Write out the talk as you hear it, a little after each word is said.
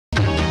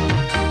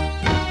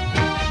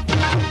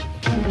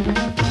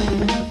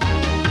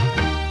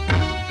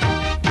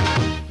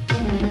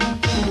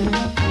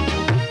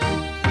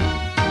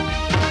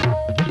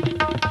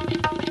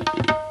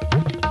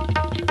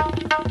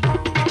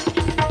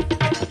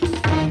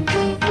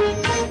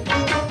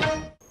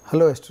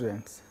Hello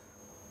students,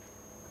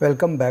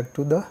 welcome back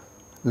to the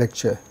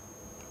lecture.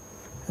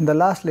 In the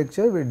last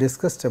lecture we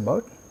discussed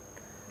about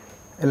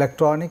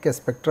electronic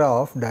spectra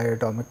of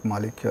diatomic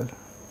molecule.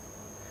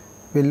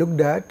 We looked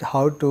at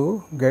how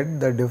to get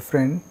the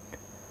different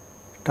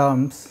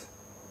terms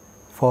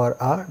for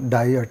a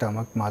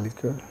diatomic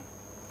molecule.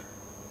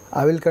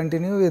 I will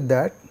continue with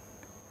that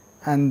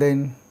and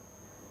then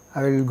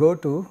I will go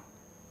to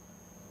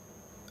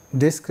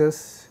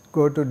discuss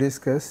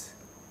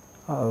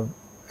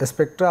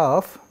spectra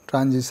of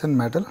transition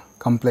metal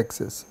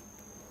complexes.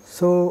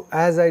 So,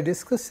 as I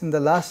discussed in the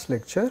last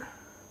lecture,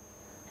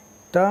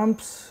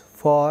 terms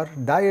for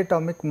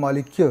diatomic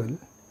molecule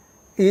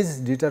is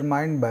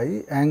determined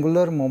by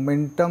angular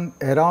momentum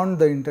around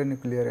the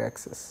internuclear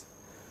axis.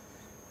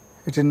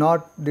 It is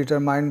not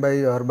determined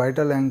by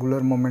orbital angular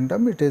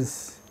momentum, it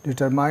is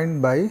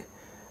determined by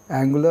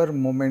angular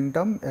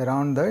momentum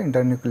around the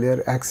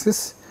internuclear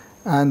axis,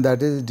 and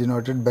that is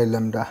denoted by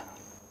lambda.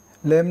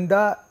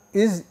 Lambda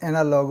is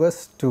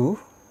analogous to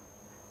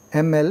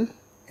ml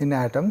in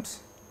atoms.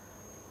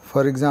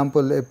 For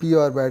example, a p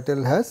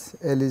orbital has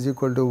L is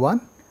equal to 1,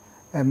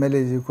 ml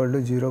is equal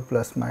to 0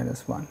 plus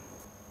minus 1.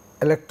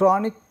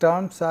 Electronic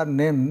terms are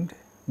named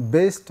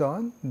based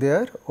on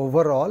their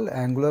overall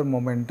angular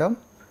momentum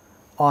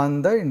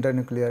on the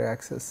internuclear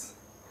axis.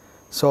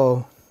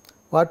 So,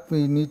 what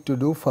we need to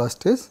do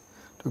first is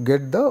to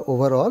get the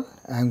overall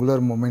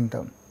angular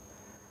momentum,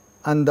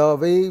 and the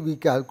way we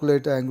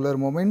calculate angular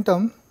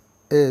momentum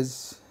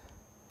is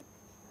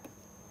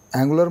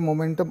angular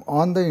momentum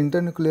on the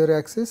internuclear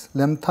axis.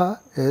 Lambda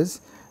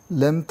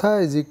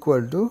is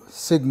equal to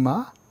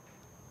sigma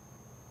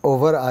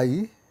over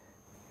I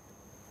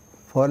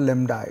for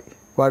lambda I.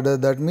 What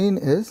does that mean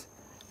is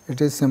it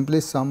is simply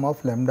sum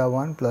of lambda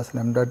 1 plus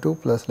lambda 2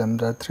 plus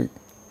lambda 3.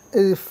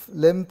 If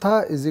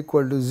lambda is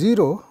equal to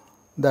 0,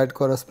 that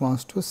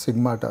corresponds to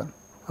sigma term.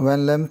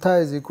 When lambda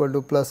is equal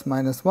to plus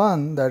minus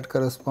 1, that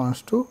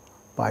corresponds to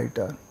pi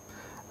term,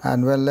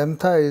 and when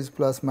lambda is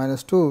plus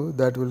minus 2,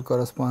 that will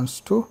correspond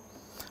to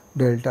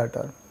delta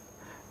term.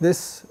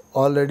 This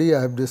already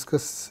I have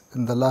discussed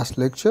in the last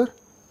lecture.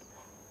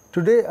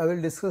 Today I will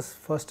discuss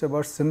first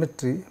about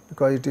symmetry,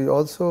 because it is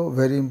also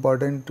very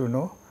important to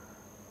know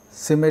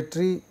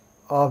symmetry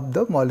of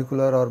the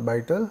molecular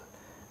orbital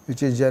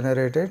which is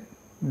generated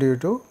due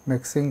to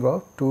mixing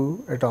of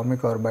two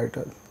atomic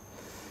orbitals.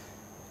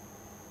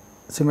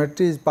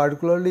 Symmetry is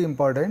particularly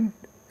important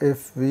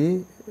if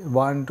we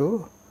want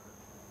to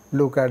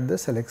look at the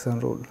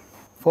selection rule.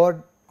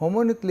 For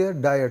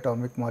homonuclear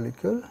diatomic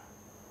molecule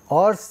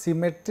or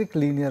symmetric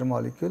linear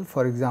molecule,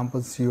 for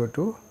example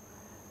CO2,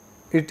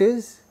 it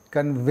is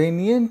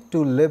convenient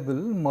to label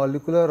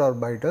molecular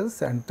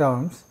orbitals and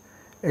terms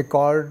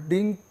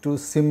according to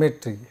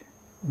symmetry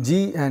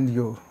G and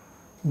U.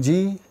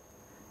 G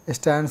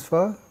stands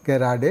for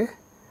Gerade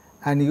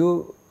and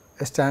U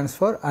stands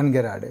for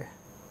ungerade.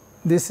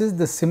 This is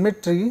the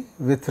symmetry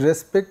with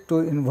respect to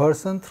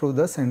inversion through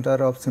the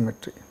center of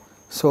symmetry.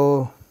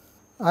 So,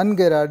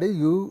 ungerade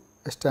U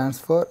stands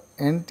for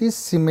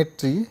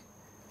anti-symmetry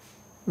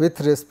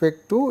with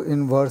respect to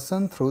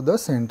inversion through the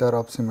center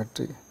of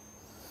symmetry,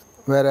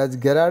 whereas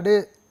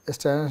gerade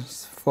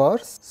stands for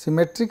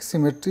symmetric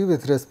symmetry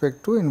with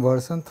respect to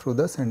inversion through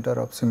the center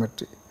of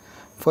symmetry.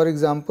 For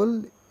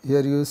example,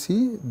 here you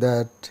see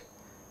that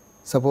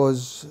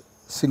suppose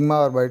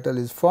sigma orbital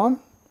is formed.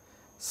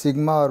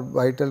 Sigma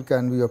orbital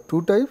can be of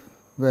two types,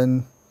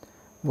 when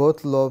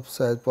both lobes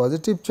has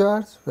positive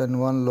charge, when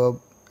one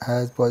lobe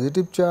has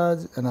positive charge,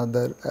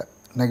 another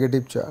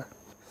negative charge.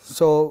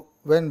 So,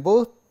 when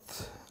both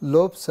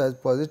lobes has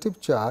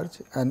positive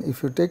charge, and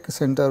if you take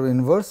center of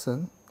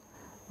inversion,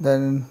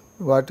 then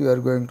what you are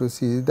going to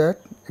see is that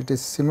it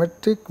is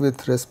symmetric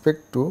with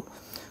respect to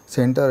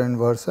center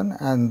inversion,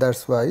 and that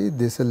is why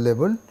this is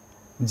labeled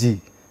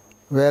G.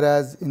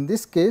 Whereas in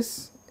this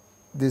case,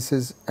 this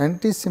is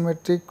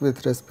anti-symmetric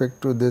with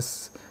respect to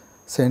this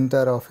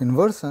center of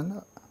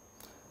inversion,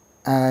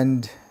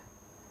 and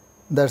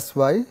that is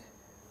why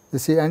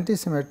this is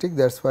anti-symmetric,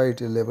 that is why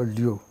it is labeled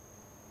U.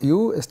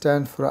 U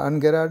stands for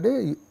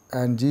ungerade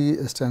and G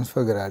stands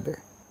for gerade.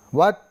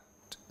 What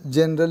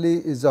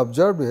generally is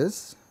observed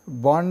is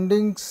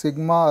bonding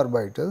sigma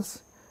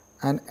orbitals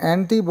and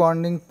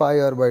anti-bonding pi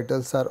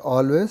orbitals are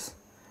always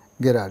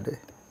gerade,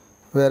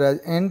 whereas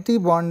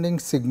anti-bonding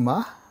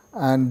sigma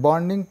and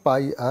bonding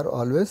pi are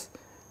always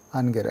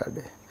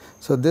ungerade.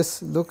 So,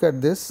 this look at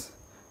this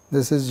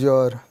is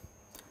your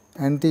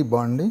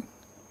anti-bonding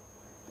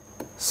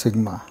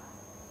sigma,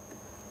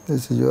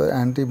 this is your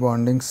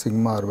anti-bonding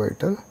sigma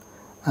orbital,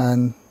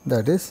 and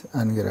that is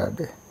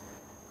ungerade,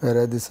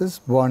 whereas this is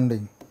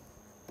bonding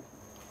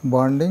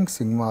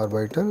sigma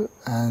orbital,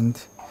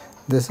 and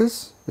this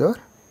is your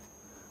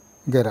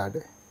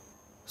gerade.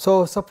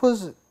 So,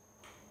 suppose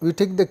we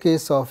take the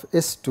case of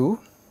S2,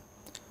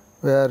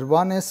 where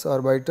one s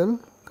orbital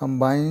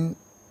combines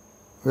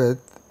with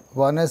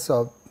one s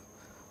of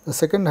the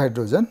second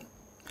hydrogen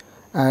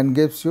and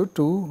gives you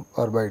two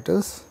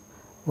orbitals,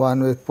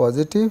 one with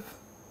positive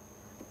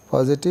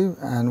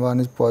and one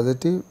is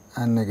positive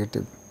and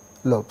negative.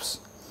 lobes.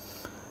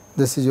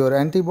 This is your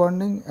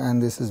anti-bonding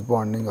and this is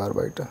bonding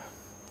orbital.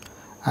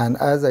 And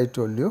as I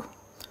told you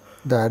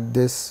that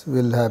this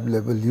will have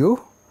label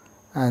U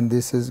and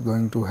this is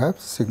going to have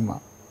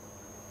sigma.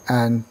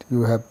 And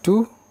you have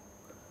two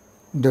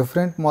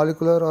different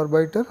molecular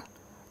orbital.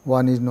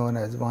 One is known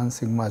as 1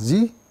 sigma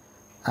G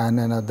and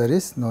another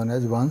is known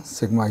as 1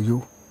 sigma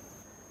U.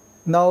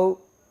 Now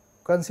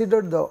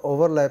consider the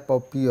overlap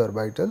of p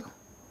orbital.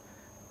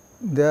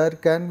 There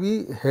can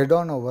be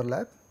head-on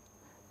overlap.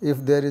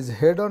 If there is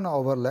head-on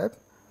overlap,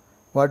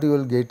 what you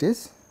will get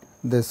is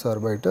this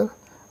orbital,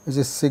 which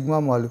is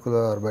sigma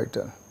molecular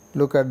orbital.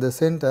 Look at the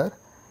center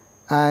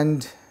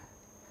and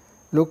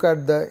look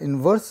at the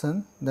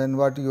inversion, then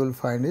what you will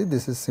find is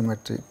this is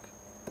symmetric,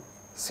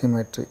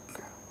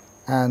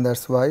 and that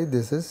is why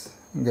this is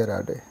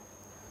Gerade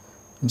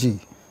G.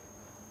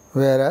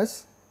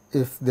 Whereas,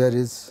 if there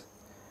is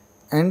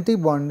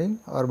anti-bonding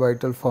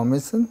orbital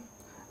formation,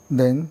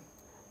 then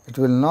it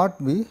will not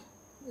be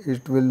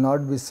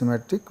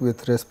symmetric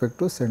with respect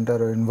to center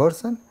of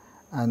inversion,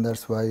 and that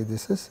is why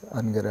this is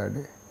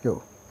ungerade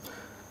U.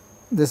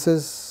 This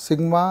is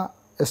sigma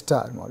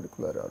star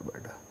molecular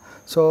orbital.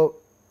 So,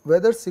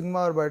 whether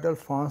sigma orbital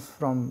forms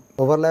from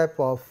overlap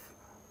of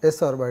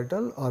s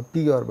orbital or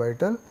p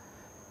orbital,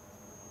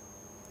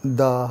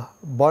 the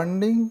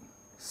bonding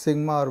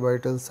sigma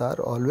orbitals are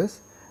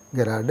always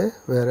Gerade,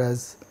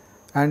 whereas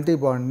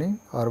anti-bonding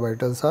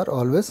orbitals are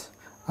always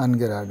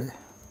ungerade.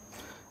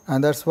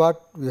 And that is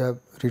what we have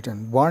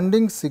written,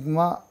 bonding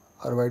sigma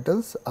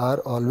orbitals are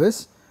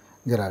always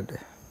Gerade,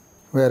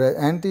 whereas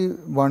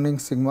anti-bonding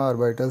sigma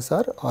orbitals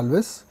are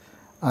always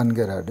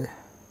ungerade.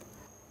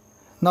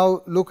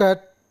 Now look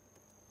at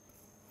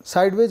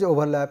sideways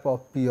overlap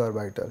of p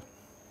orbital.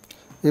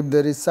 If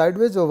there is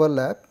sideways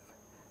overlap,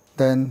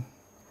 then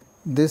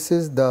this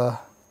is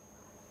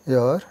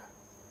your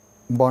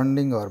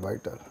bonding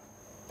orbital,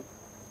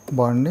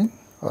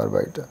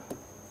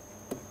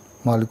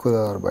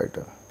 molecular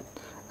orbital,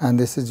 and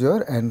this is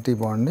your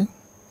anti-bonding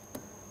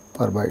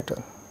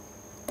orbital,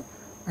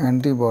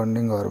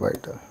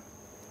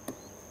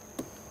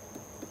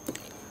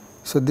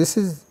 So this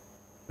is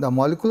the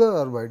molecular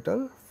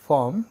orbital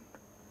formed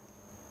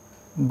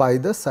by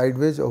the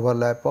sideways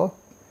overlap of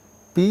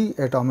p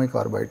atomic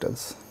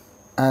orbitals,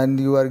 and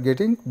you are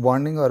getting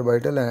bonding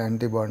orbital and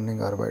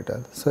anti-bonding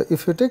orbital. So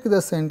if you take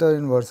the center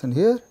inversion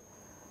here,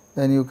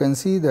 then you can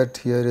see that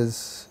here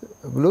is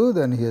blue,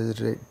 then here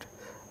is red,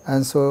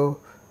 and so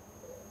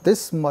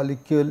this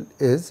molecule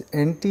is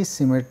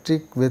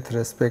anti-symmetric with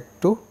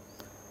respect to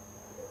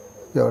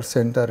your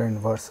center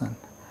inversion,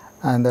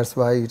 and that is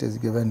why it is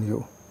given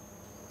U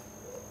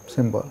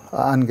symbol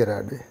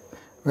ungerade.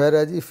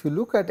 Whereas if you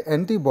look at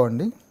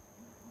anti-bonding,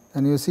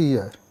 then you see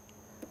here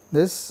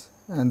this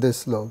and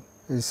this lobe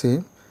is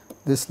same,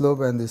 this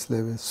lobe and this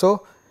lobe is.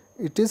 So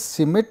it is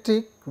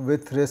symmetric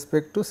with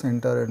respect to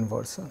center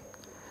inversion,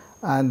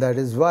 and that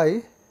is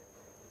why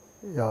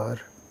your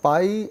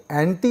pi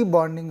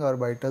anti-bonding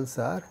orbitals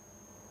are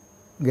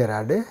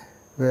Gerade,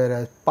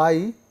 whereas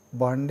pi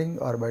bonding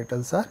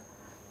orbitals are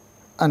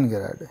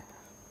ungerade.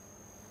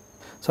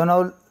 So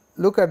now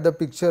look at the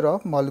picture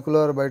of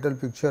molecular orbital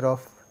picture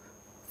of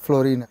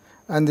fluorine,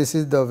 and this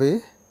is the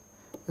way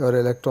your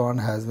electron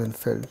has been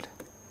filled.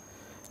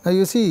 Now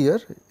you see here,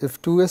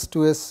 if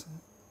 2s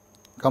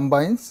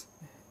combines,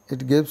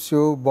 it gives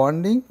you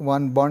bonding,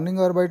 one bonding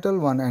orbital,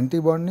 one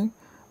anti-bonding.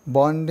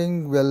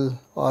 Bonding will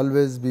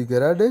always be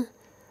Gerade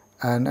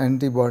and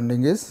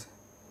anti-bonding is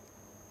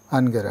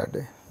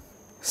ungerade.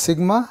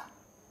 Sigma,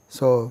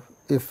 so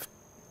if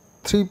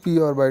 3p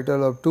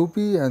orbital of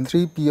 2p and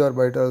 3p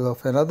orbital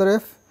of another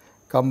f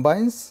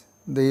combines,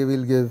 they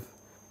will give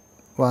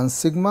one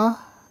sigma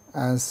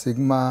and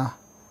sigma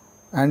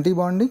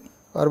anti-bonding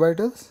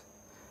orbitals,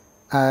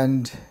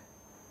 and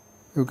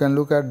you can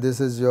look at this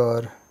is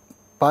your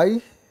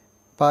pi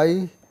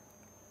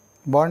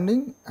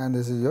bonding and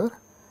this is your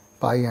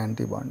pi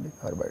anti-bonding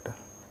orbital.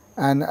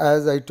 And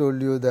as I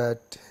told you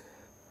that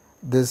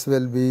this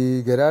will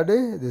be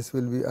Gerade, this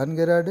will be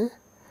ungerade,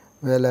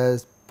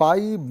 whereas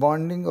pi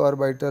bonding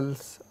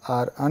orbitals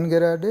are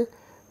ungerade,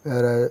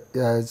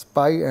 whereas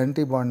pi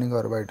anti-bonding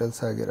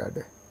orbitals are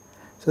Gerade.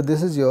 So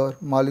this is your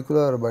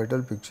molecular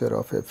orbital picture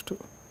of F2.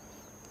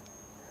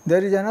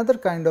 There is another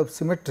kind of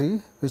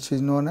symmetry which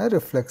is known as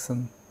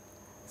reflection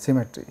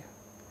symmetry.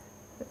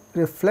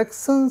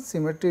 Reflection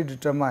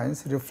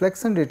determines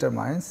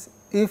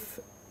if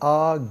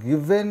a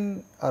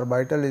given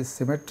orbital is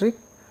symmetric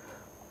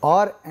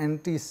or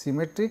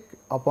anti-symmetric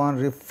upon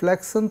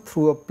reflection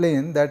through a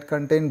plane that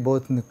contain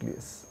both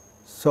nucleus.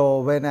 So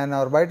when an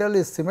orbital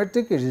is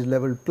symmetric, it is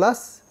labeled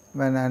plus,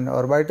 when an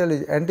orbital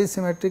is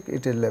anti-symmetric,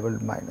 it is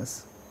labeled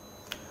minus.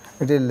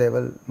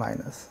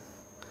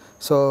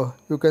 So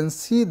you can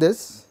see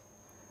this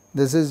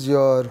is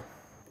your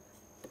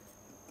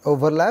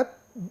overlap,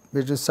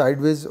 which is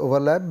sideways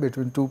overlap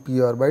between two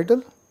p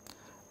orbital,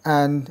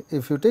 and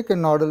if you take a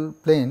nodal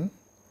plane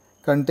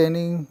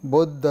containing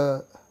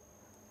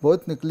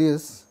both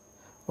nucleus,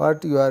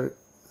 what you are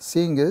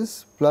seeing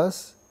is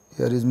plus,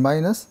 here is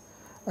minus,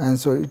 and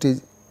so it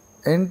is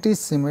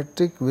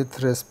anti-symmetric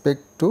with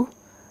respect to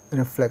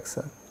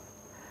reflection,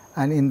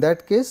 and in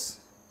that case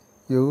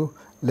you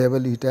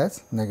label it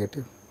as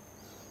negative.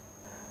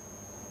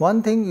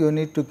 One thing you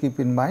need to keep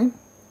in mind,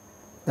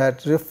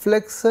 that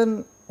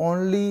reflection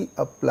only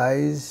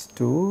applies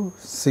to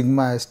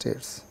sigma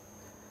states.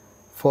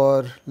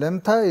 For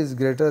lambda is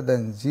greater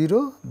than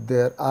 0,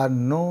 there are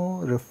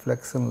no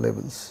reflection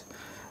levels,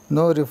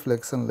 no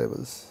reflection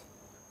levels.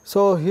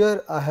 So,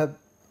 here I have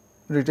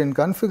written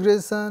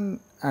configuration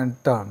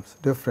and terms,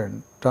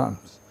 different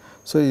terms.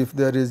 So, if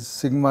there is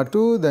sigma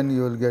 2, then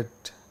you will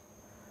get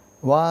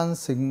 1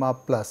 sigma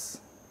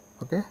plus,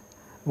 okay,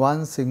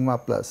 1 sigma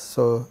plus.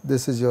 So,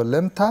 this is your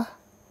lambda,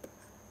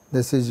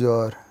 this is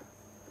your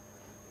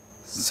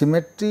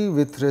symmetry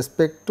with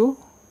respect to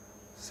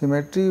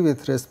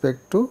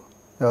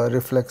your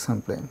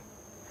reflection plane.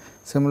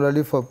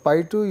 Similarly, for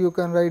pi 2 you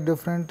can write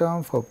different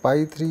term, for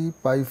pi 3,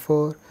 pi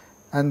 4,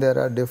 and there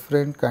are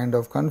different kind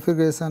of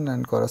configuration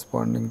and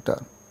corresponding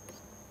term.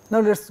 Now,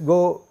 let us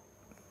go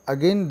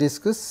again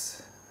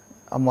discuss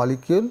a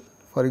molecule,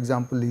 for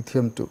example,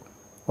 lithium 2.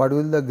 What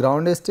will the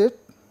ground state?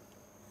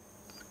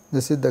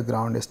 This is the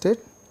ground state.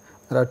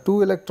 There are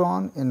 2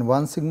 electron in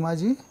 1 sigma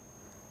g,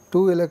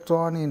 2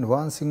 electron in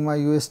 1 sigma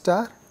u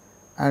star,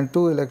 and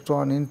 2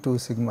 electron in 2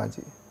 sigma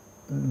g.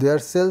 Their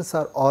cells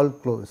are all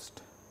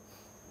closed.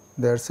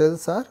 Their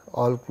cells are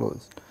all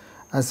closed,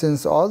 and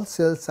since all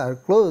cells are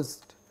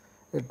closed,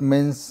 it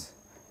means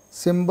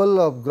symbol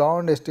of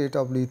ground state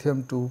of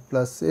lithium 2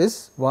 plus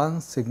is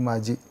 1 sigma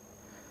g,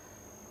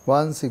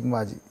 1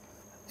 sigma g.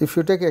 If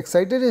you take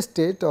excited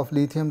state of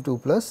lithium 2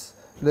 plus,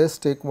 let us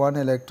take 1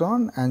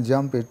 electron and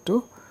jump it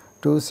to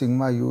 2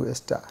 sigma u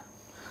star.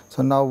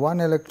 So, now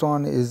 1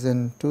 electron is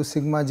in 2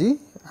 sigma g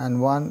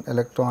and 1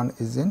 electron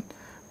is in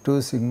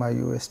 2 sigma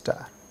u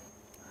star.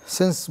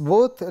 Since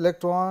both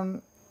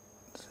electron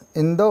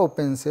in the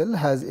open cell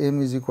has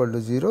m is equal to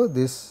 0,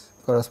 this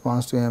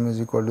corresponds to m is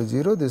equal to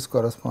 0, this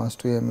corresponds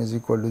to m is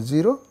equal to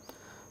 0.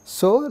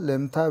 So,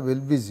 lambda will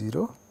be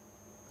 0,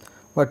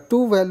 but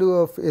two value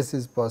of S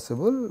is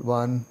possible,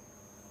 one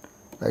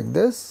like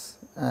this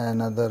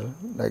and another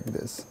like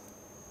this.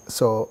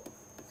 So,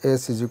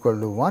 S is equal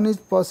to 1 is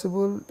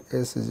possible,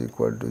 S is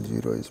equal to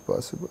 0 is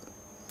possible,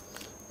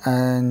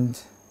 and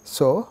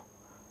so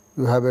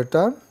you have a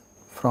term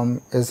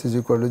from S is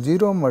equal to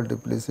 0,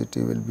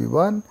 multiplicity will be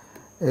 1,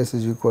 S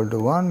is equal to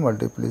 1,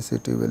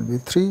 multiplicity will be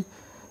 3.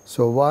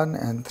 So, 1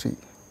 and 3,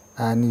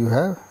 and you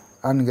have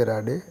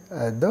ungerade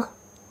at the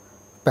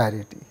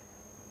parity,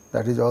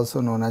 that is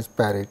also known as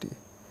parity.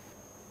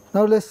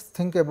 Now, let us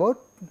think about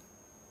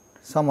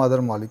some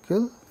other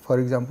molecule. For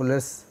example, let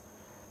us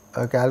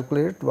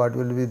calculate what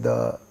will be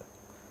the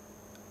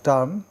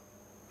term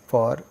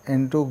for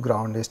N2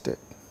 ground state.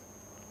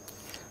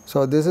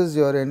 So, this is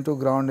your N2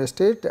 ground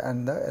state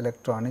and the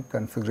electronic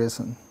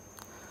configuration.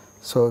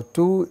 So,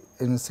 2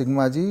 in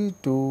sigma g,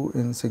 2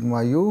 in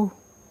sigma u,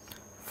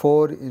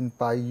 4 in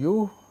pi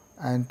u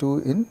and 2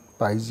 in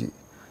pi g.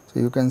 So,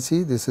 you can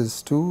see this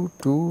is 2,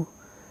 2,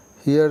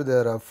 here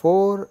there are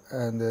 4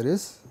 and there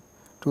is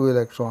 2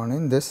 electron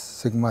in this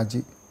sigma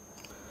g.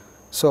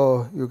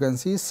 So, you can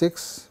see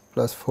 6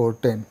 plus 4,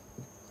 10,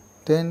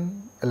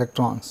 10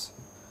 electrons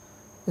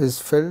is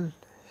filled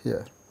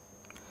here,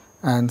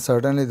 and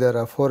certainly there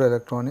are 4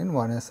 electron in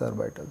 1s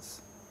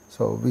orbitals.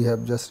 So, we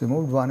have just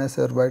removed 1s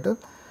orbital,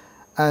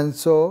 and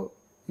so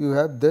you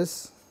have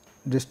this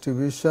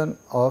distribution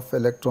of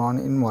electron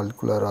in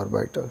molecular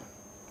orbital.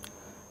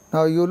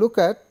 Now, you look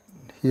at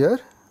here,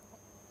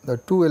 the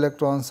 2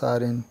 electrons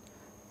are in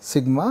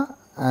sigma,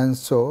 and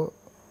so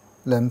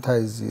lambda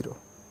is 0,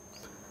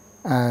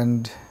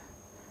 and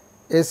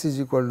S is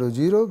equal to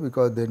 0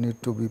 because they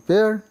need to be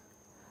paired,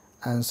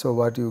 and so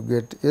what you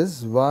get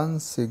is 1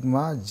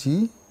 sigma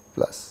g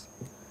plus,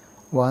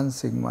 1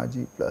 sigma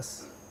g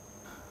plus.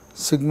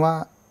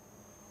 Sigma,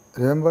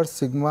 remember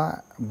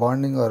sigma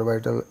bonding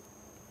orbital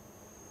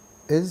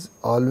is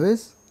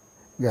always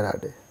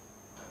Garade.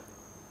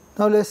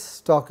 Now, let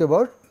us talk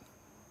about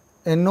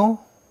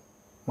NO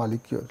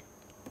molecule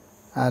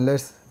and let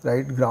us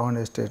write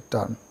ground state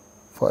term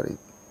for it.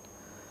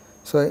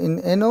 So,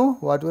 in NO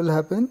what will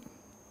happen?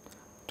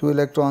 2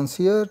 electrons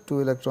here, 2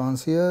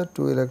 electrons here,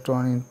 2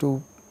 electron in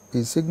 2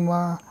 p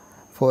sigma,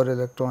 4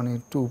 electron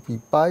in 2 p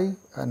pi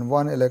and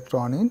 1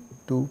 electron in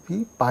 2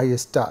 p pi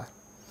star.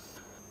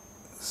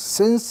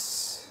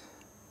 Since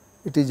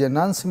it is a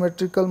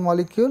non-symmetrical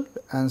molecule,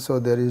 and so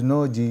there is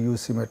no Gu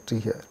symmetry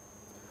here.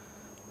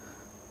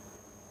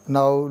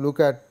 Now, look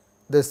at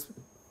this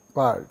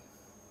part,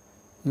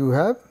 you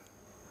have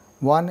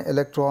 1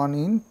 electron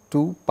in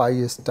 2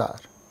 pi star,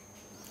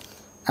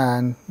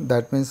 and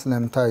that means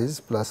lambda is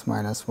plus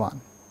minus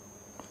 1,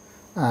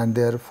 and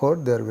therefore,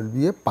 there will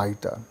be a pi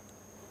term,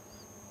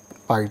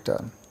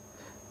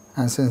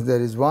 and since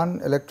there is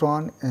 1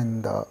 electron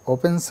in the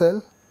open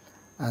cell,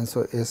 and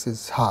so S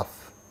is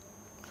half,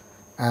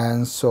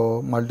 and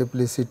so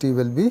multiplicity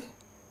will be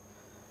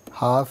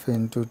half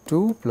into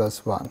 2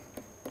 plus 1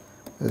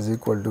 is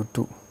equal to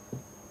 2.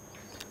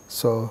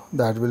 So,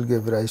 that will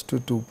give rise to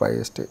 2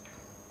 pi state.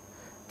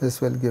 this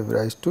will give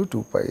rise to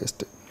 2 pi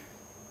state.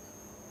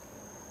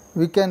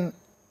 We can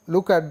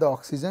look at the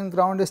oxygen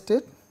ground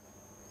state.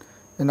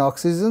 In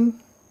oxygen,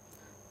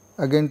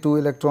 again 2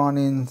 electron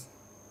in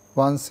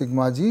 1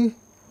 sigma g,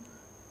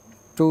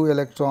 2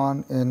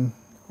 electron in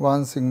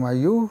 1 sigma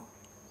u,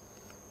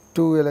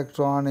 2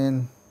 electron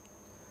in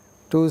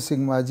 2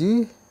 sigma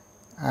g,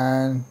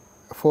 and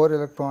 4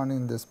 electron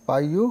in this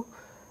pi u,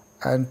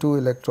 and 2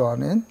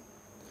 electron in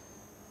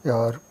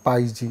your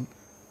pi g.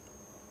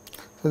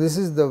 So, this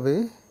is the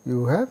way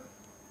you have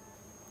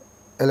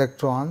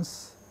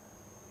electrons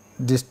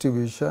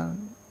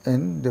distribution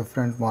in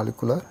different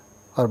molecular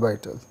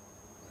orbitals.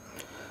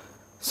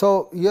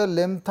 So, here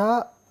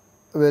lambda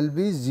will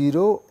be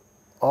 0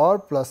 or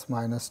plus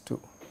minus 2,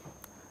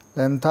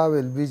 lambda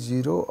will be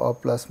 0 or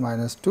plus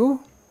minus 2,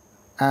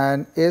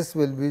 and S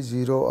will be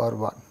 0 or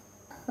 1,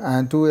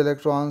 and 2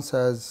 electrons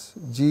has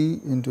G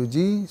into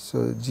G.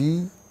 So,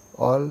 G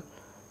all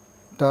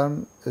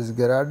term is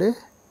Garade,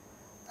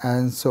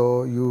 and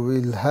so you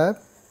will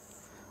have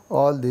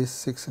all these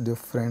 6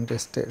 different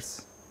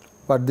states,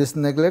 but this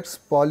neglects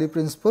Pauli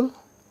principle,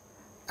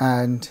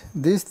 and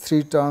these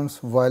 3 terms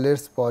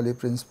violates Pauli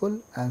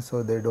principle, and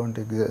so they do not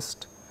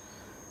exist.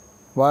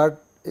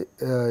 What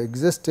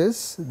exists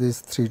is these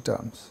 3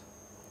 terms,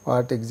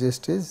 what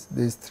exists is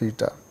these 3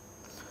 terms,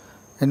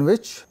 in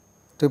which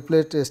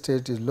triplet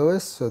state is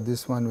lowest. So,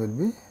 this one will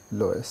be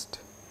lowest.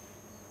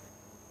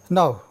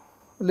 Now,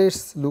 let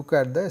us look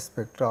at the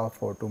spectra of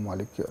O2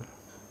 molecule.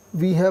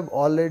 We have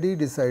already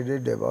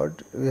decided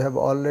about, we have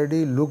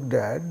already looked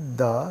at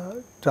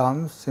the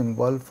term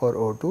symbol for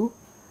O2,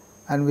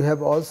 and we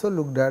have also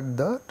looked at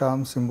the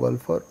term symbol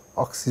for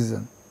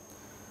oxygen.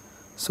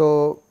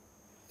 So,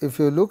 if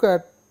you look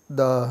at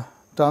the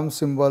term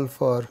symbol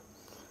for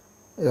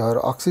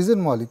your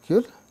oxygen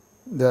molecule,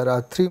 there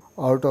are 3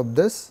 out of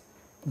this.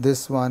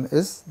 This one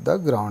is the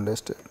ground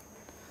state,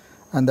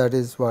 and that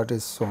is what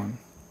is shown.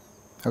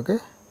 Okay.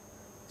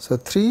 So,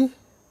 3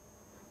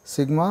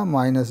 sigma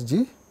minus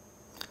G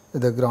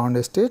is the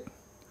ground state,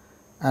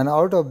 and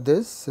out of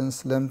this,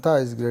 since lambda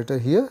is greater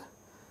here,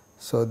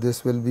 so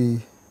this will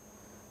be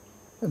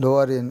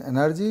lower in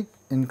energy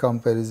in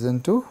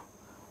comparison to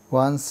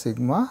 1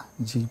 sigma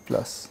G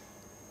plus.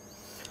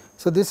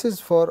 So, this is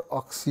for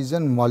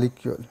oxygen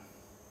molecule,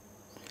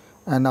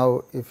 and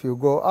now if you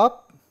go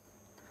up,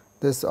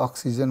 this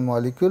oxygen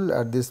molecule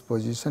at this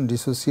position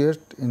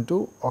dissociate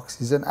into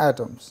oxygen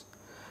atoms,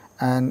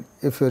 and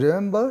if you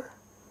remember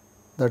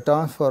the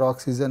terms for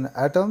oxygen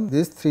atom,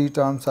 these 3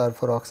 terms are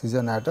for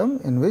oxygen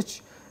atom, in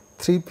which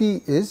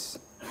 3p is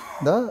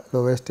the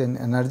lowest in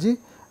energy,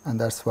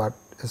 and that is what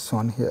is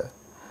shown here.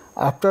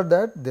 After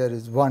that, there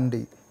is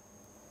 1d,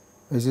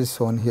 which is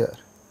shown here.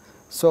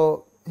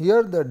 So,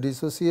 here the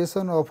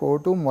dissociation of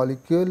O2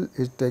 molecule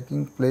is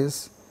taking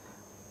place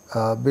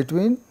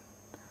between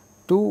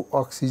 2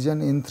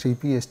 oxygen in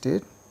 3p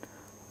state,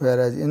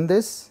 whereas in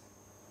this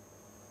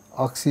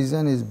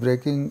oxygen is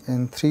breaking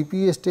in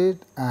 3p state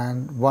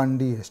and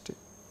 1d state.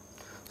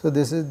 So,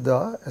 this is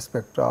the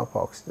spectra of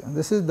oxygen.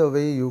 This is the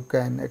way you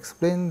can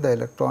explain the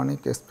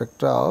electronic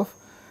spectra of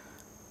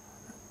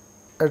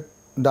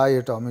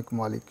diatomic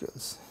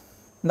molecules.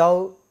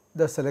 Now,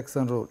 the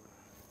selection rule.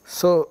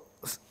 So,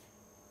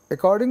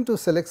 according to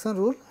selection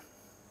rule,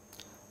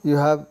 you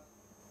have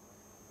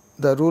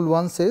the rule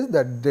 1 says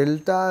that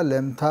delta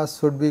lambda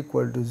should be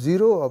equal to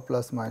 0 or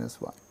plus minus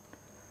 1,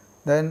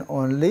 then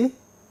only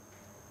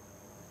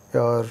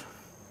your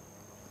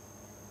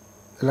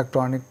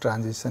electronic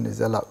transition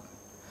is allowed.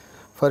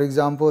 For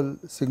example,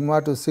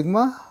 sigma to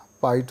sigma,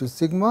 pi to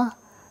sigma,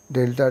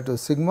 delta to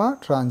sigma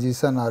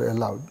transition are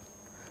allowed,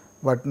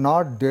 but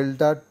not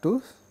delta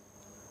to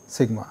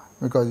sigma,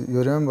 because you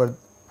remember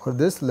for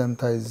this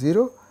lambda is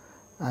 0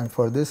 and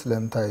for this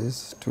lambda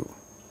is 2.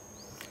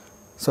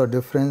 So,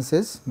 difference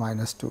is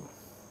minus 2.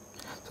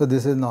 So,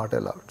 this is not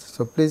allowed.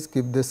 So, please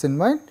keep this in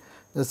mind.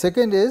 The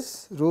second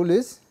is rule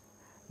is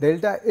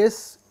delta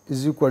S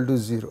is equal to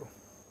 0.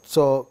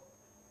 So,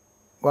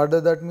 what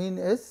does that mean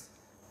is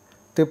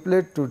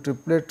triplet to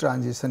triplet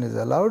transition is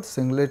allowed,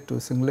 singlet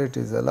to singlet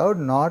is allowed,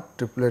 not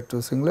triplet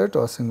to singlet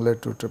or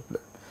singlet to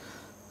triplet.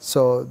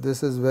 So,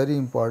 this is very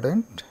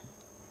important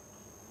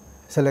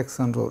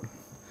selection rule.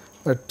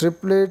 The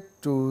triplet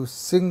to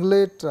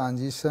singlet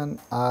transition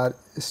are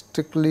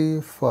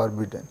strictly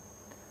forbidden.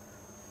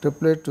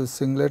 Triplet to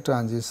singlet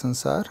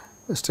transitions are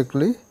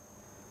strictly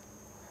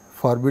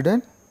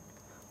forbidden.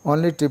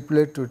 Only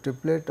triplet to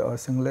triplet or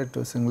singlet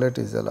to singlet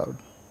is allowed.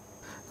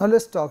 Now, let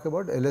us talk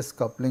about LS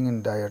coupling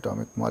in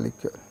diatomic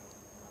molecule.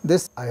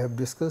 This I have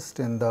discussed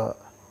in the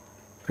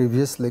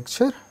previous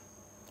lecture.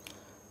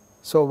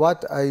 So,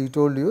 what I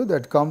told you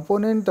that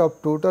component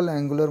of total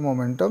angular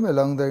momentum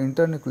along the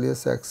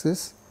internucleus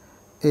axis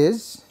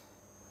is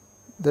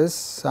this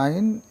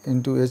sign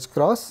into H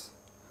cross,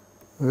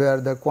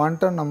 where the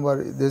quantum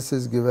number this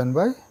is given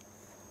by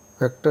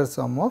vector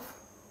sum of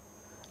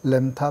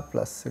lambda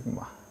plus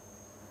sigma,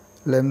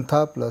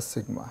 lambda plus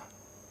sigma.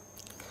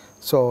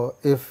 So,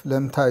 if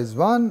lambda is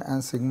 1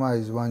 and sigma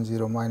is 1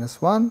 0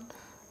 minus 1,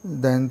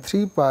 then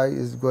 3 pi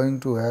is going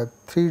to have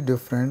 3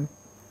 different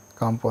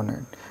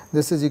components.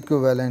 This is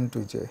equivalent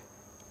to J,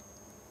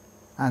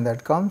 and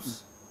that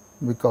comes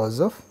because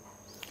of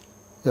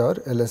your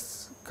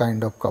LS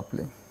kind of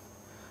coupling.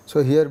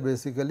 So, here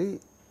basically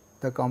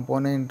the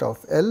component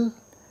of L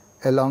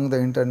along the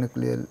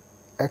internuclear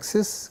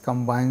axis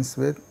combines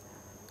with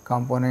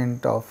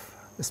component of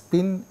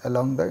spin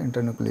along the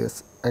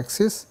internuclear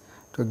axis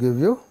to give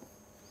you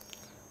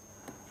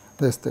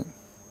this thing.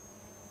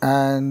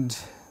 And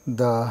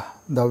the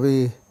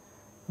way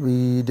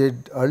we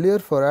did earlier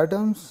for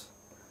atoms,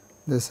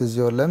 this is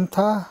your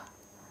lambda,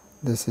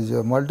 this is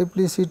your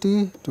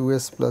multiplicity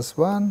 2s plus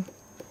 1,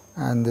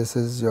 and this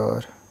is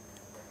your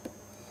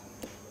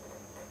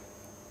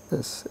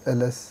this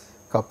LS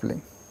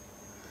coupling.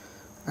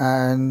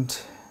 And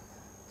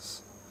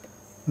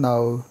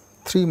now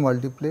 3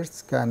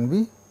 multiplets can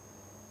be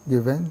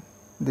given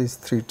these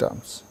 3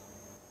 terms.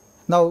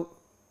 Now,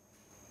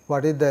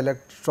 what is the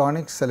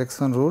electronic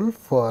selection rule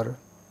for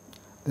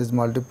these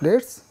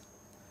multiplets?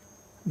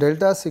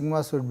 Delta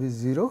sigma should be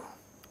 0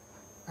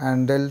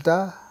 and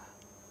delta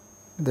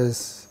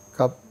this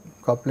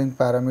coupling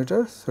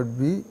parameter should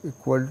be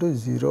equal to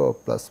 0 or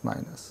plus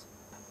minus.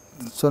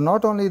 So,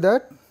 not only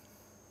that,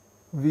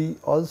 we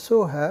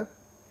also have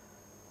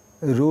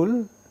a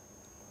rule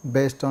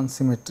based on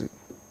symmetry.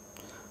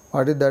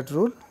 What is that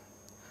rule?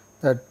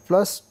 That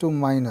plus to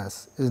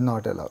minus is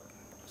not allowed.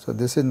 So,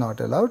 this is not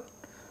allowed,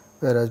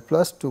 whereas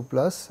plus to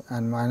plus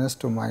and minus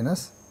to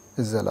minus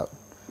is allowed.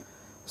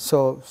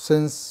 So,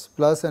 since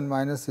plus and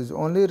minus is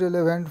only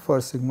relevant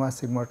for sigma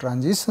sigma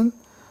transition,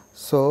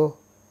 so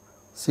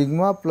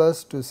sigma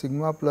plus to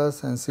sigma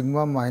plus and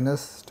sigma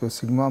minus to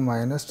sigma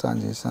minus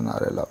transition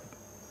are allowed.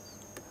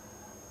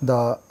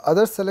 The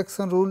other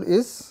selection rule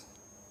is,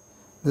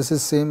 this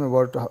is same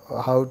about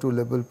how to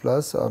label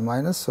plus or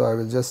minus, so I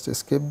will just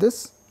skip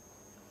this.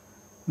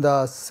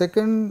 The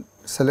second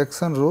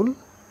selection rule,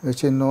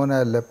 which is known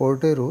as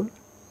Laporte rule,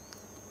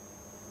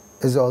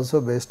 is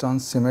also based on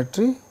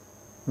symmetry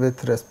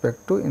with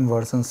respect to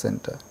inversion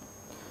center.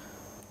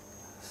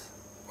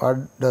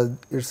 What does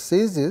it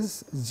says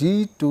is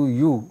G to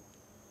U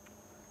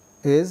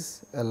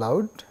is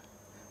allowed,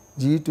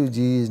 G to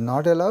G is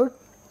not allowed,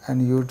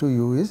 and U to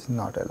U is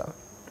not allowed.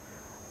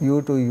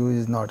 U to U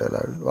is not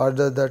allowed. What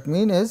does that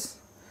mean is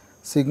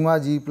sigma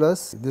G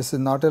plus, this is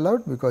not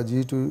allowed because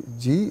G to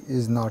G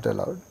is not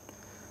allowed,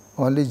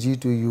 only G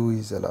to U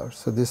is allowed.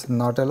 So, this is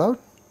not allowed,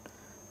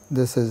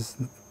 this is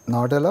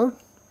not allowed,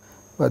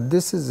 but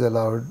this is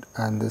allowed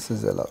and this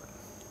is allowed.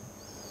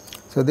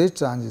 So, these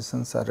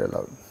transitions are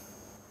allowed.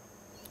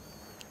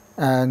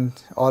 And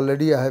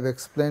already I have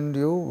explained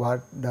you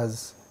what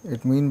does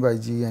it mean by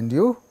G and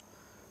U.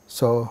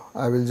 So,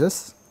 I will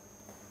just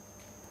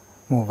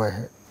move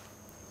ahead.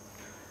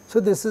 So,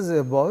 this is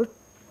about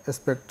a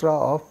spectra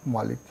of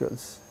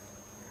molecules.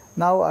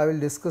 Now, I will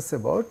discuss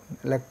about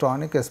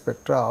electronic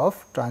spectra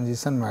of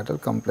transition metal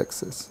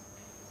complexes.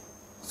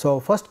 So,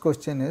 first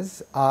question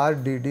is, are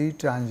DD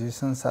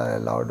transitions are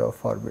allowed or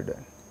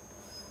forbidden?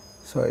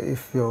 So,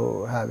 if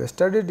you have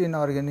studied in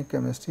organic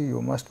chemistry,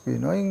 you must be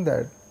knowing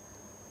that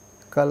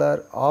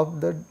color of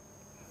the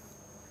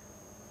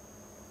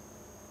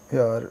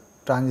your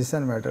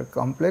transition metal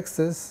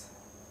complexes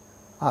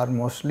are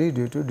mostly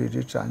due to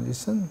DD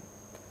transition.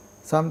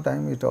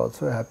 Sometimes it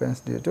also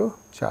happens due to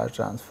charge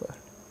transfer.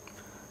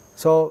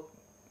 So,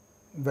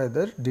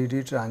 whether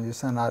DD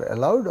transition are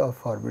allowed or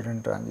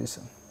forbidden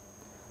transition.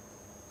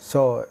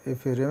 So,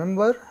 if you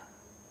remember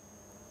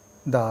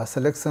the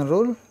selection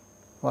rule,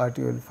 what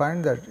you will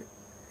find that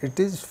it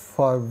is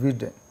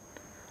forbidden,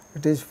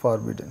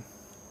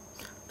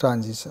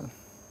 transition.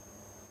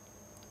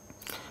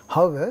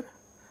 However,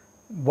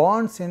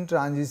 bonds in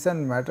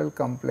transition metal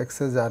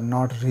complexes are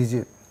not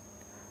rigid,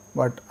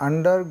 but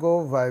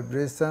undergo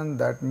vibration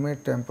that may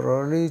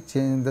temporarily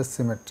change the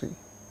symmetry.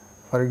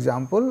 For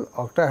example,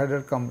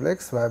 octahedral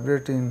complex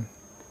vibrate in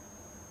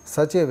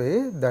such a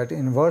way that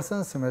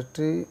inversion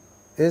symmetry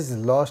is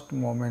lost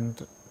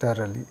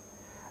momentarily,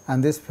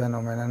 and this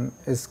phenomenon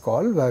is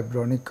called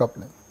vibronic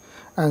coupling.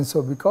 And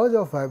so, because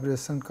of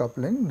vibration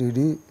coupling,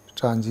 DD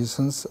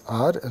transitions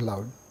are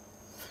allowed.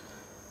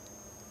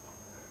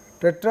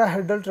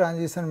 Tetrahedral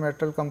transition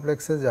metal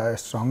complexes are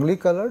strongly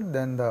colored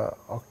than the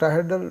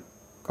octahedral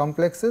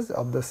complexes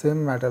of the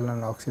same metal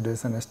and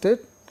oxidation state,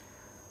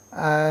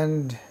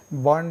 and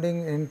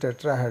bonding in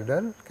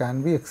tetrahedral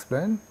can be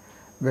explained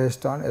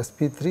based on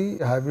sp3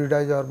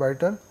 hybridized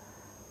orbital,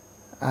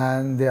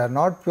 and they are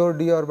not pure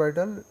d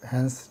orbital,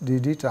 hence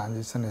DD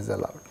transition is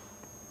allowed.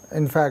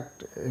 In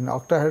fact, in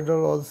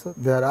octahedral also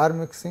there are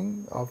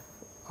mixing of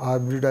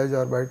hybridized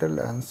orbital,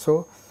 and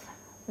so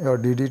your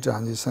DD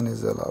transition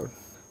is allowed.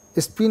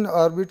 Spin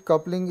orbit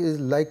coupling is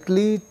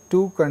likely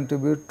to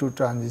contribute to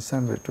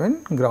transition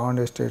between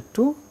ground state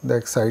to the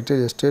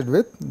excited state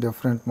with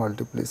different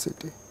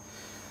multiplicity.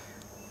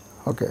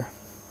 Okay.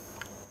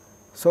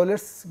 So, let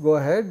us go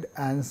ahead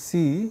and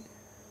see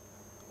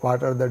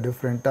what are the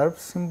different term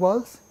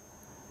symbols.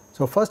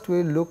 So, first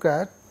we will look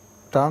at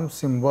term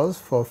symbols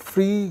for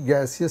free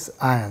gaseous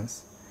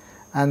ions,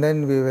 and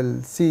then we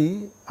will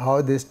see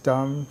how this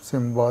term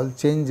symbol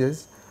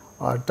changes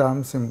or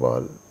term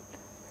symbol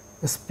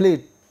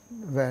split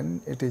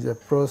when it is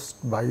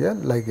approached by a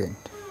ligand.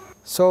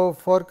 So,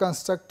 for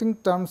constructing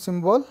term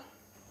symbol,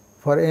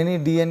 for any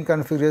dn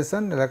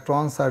configuration,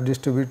 electrons are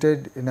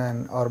distributed in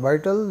an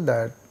orbital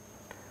that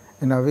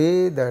in a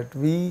way that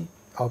we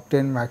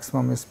obtain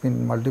maximum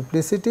spin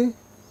multiplicity,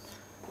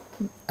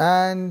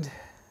 and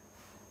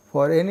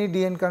for any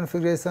dn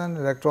configuration,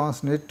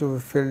 electrons need to be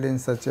filled in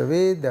such a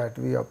way that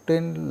we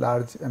obtain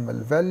large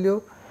ml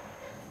value,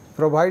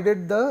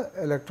 provided the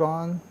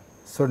electron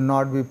should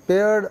not be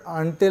paired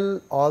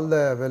until all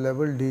the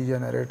available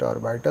degenerate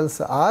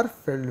orbitals are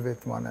filled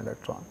with one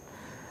electron.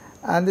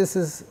 And this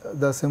is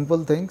the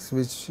simple things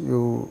which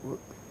you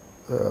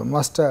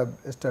must have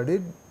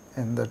studied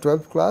in the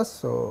 12th class.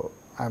 So,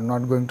 I am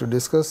not going to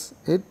discuss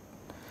it.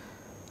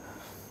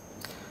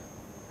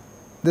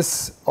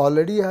 This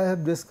already I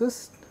have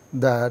discussed,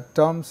 that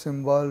term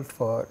symbol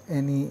for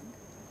any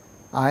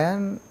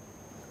ion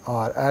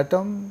or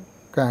atom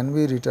can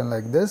be written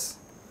like this: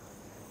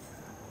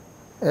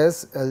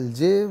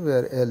 SLJ,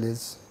 where L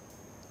is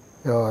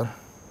your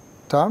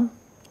term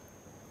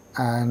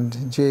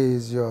and J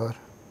is your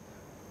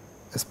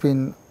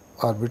spin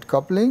orbit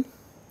coupling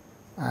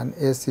and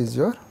S is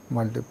your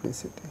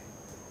multiplicity.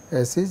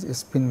 S is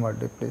spin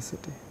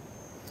multiplicity.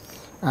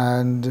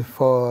 And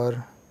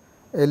for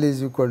L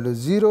is equal to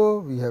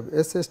 0, we have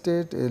S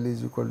state, L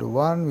is equal to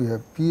 1, we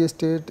have P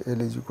state, L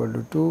is equal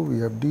to 2, we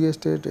have D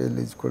state, L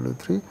is equal to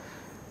 3,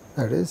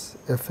 that is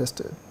F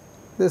state.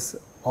 This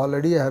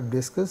already I have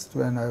discussed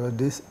when I was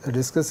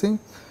discussing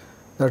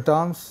the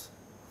terms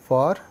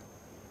for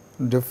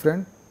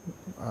different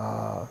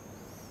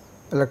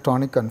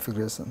electronic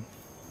configuration.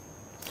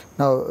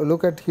 Now,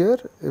 look at here,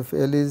 if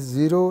L is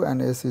 0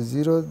 and S is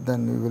 0,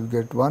 then we will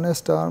get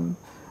 1s term,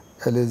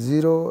 L is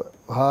 0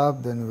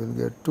 half, then we will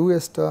get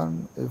 2s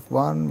term, if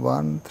 1,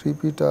 1,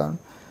 3p term,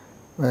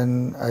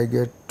 when I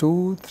get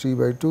 2, 3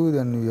 by 2,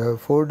 then we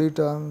have 4d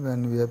term,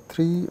 when we have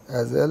 3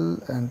 as L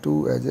and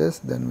 2 as S,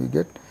 then we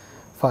get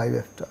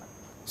 5f term.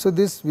 So,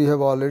 this we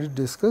have already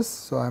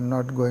discussed, so I am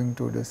not going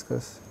to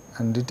discuss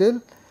in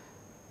detail.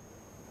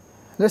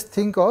 Let us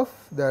think of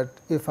that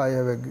if I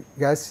have a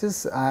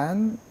gaseous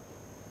ion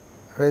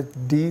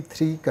with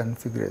D3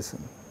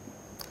 configuration.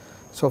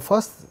 So,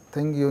 first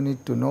thing you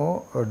need to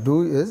know or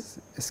do is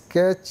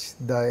sketch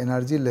the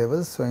energy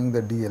levels showing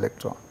the d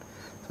electron.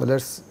 So, let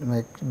us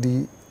make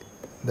d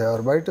the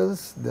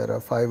orbitals, there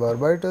are 5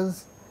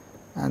 orbitals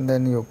and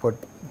then you put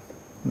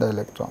the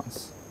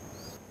electrons.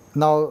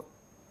 Now,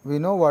 we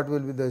know what will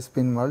be the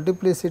spin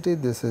multiplicity,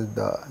 this is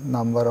the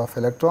number of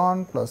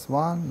electron plus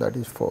 1, that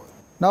is 4.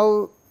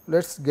 Now,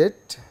 let us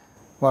get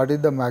what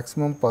is the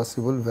maximum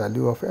possible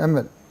value of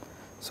ml.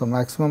 So,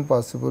 maximum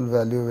possible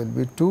value will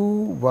be 2,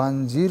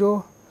 1,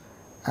 0,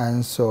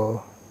 and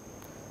so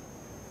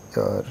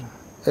your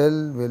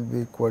L will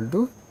be equal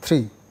to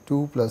 3.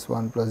 2 plus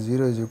 1 plus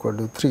 0 is equal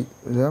to 3.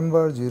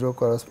 Remember, 0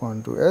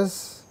 corresponds to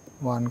S,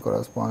 1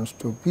 corresponds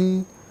to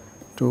P,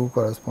 2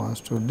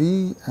 corresponds to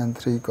D and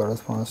 3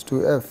 corresponds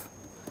to F.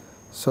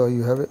 So,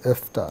 you have a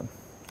F term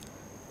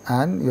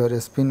and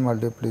your spin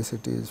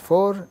multiplicity is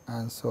 4,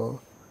 and so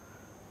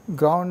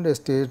ground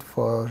state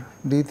for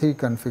D3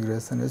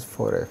 configuration is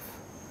 4F.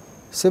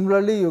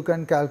 Similarly, you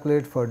can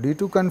calculate for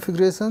D2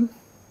 configuration.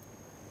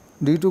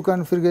 D2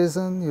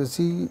 configuration, you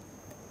see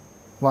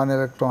one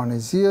electron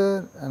is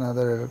here,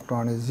 another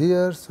electron is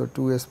here. So,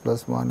 2s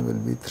plus 1 will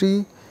be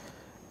 3,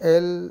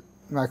 L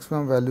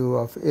maximum value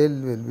of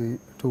L will be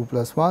 2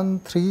 plus 1,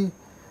 3,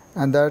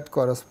 and that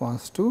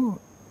corresponds to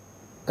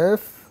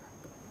F,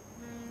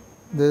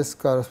 this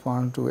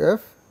corresponds to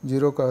F,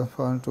 0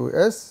 corresponds to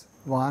S,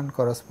 1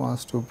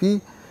 corresponds to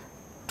P,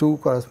 2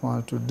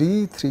 corresponds to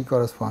D, 3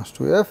 corresponds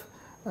to F,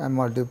 and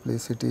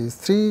multiplicity is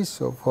 3.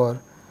 So,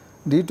 for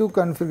D2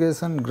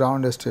 configuration,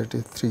 ground state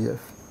is 3F.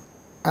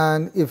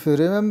 And if you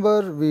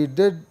remember, we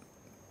did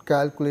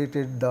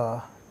calculated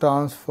the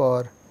terms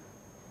for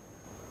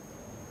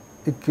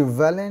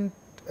equivalent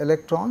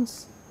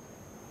electrons,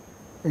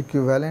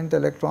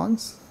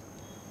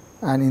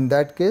 and in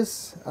that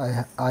case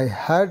I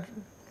had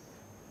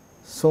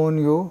shown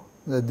you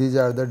that these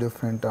are the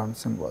different term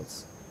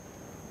symbols,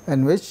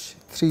 in which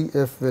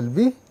 3F will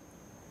be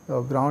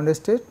your ground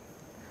state,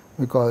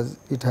 because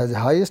it has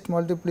highest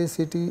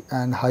multiplicity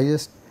and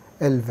highest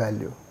L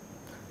value,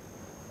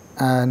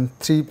 and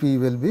 3P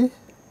will be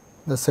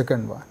the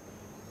second one.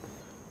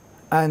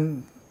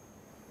 And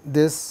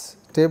this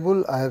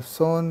table I have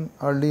shown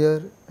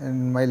earlier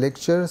in my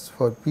lectures.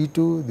 For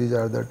P2 these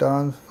are the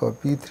terms, for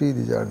P3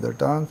 these are the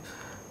terms,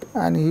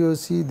 and here you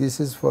see this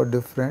is for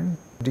different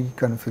D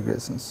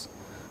configurations.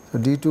 So,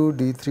 D2,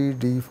 D3,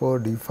 D4,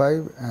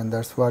 D5, and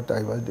that is what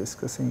I was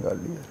discussing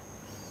earlier.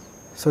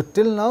 So,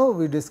 till now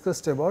we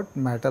discussed about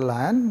metal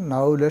ion.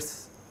 Now, let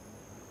us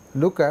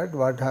look at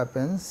what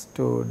happens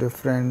to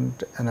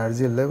different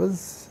energy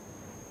levels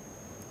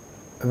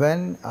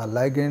when a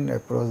ligand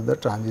approaches the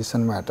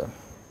transition matter.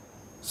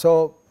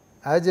 So,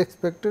 as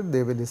expected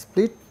they will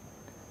split,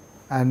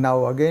 and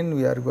now again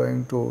we are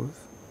going to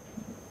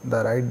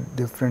the write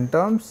different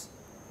terms,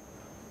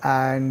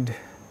 and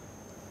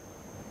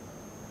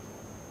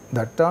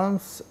the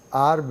terms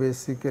are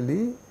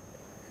basically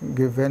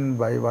given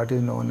by what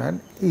is known as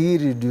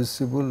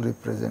irreducible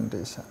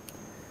representation.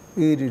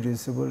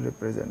 Irreducible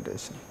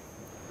representation.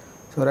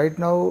 So, right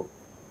now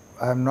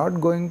I am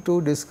not going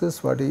to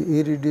discuss what is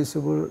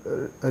irreducible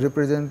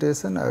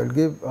representation. I will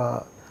give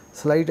a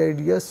slight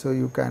idea so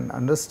you can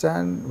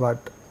understand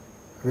what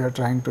we are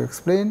trying to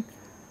explain.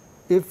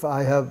 If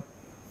I have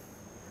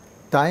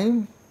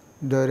time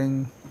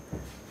during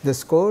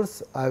this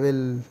course, I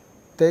will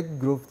take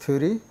group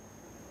theory.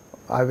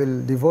 I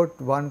will devote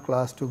one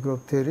class to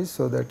group theory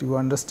so that you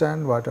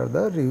understand what are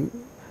the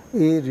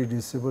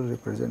irreducible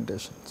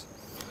representations.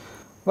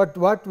 But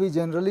what we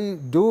generally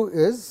do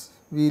is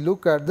we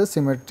look at the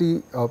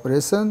symmetry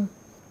operation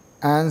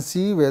and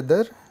see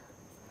whether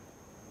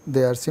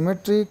they are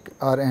symmetric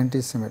or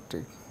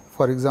anti-symmetric.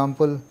 For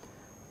example,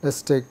 let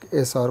us take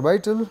s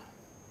orbital.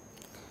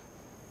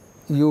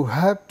 You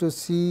have to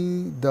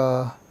see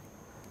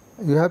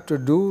you have to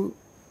do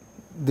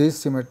these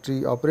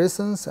symmetry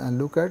operations and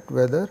look at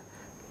whether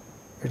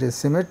it is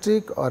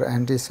symmetric or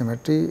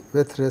anti-symmetry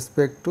with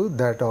respect to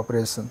that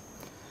operation.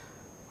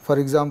 For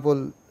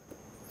example,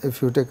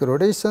 if you take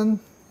rotation,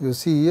 you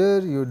see here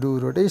you do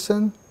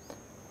rotation,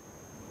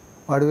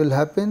 what will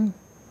happen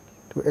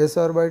to s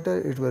orbital?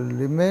 It will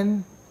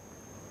remain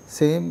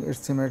same, its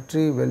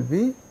symmetry will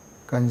be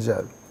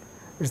conserved,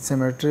 its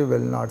symmetry will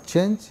not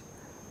change.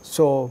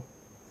 So,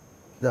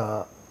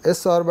 the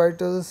s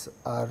orbitals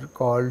are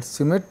called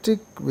symmetric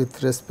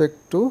with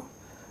respect to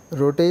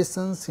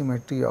rotation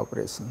symmetry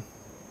operation,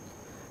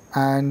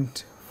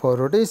 and for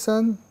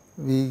rotation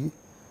we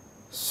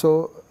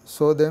show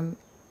them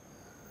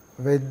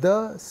with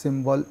the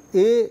symbol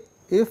A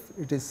if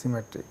it is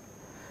symmetric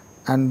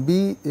and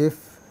B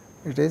if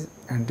it is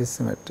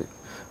antisymmetric.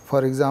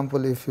 For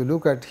example, if you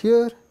look at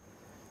here,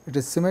 it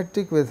is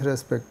symmetric with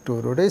respect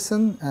to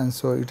rotation, and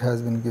so it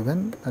has been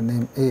given the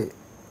name A.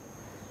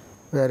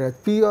 Whereas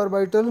p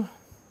orbital,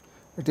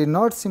 it is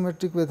not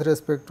symmetric with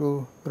respect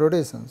to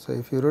rotation. So,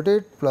 if you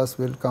rotate, plus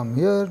will come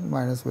here,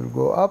 minus will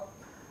go up,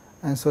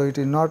 and so it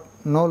is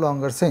no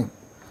longer same.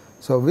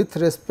 So, with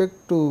respect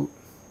to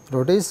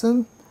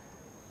rotation,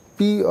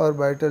 p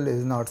orbital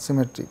is not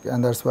symmetric,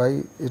 and that is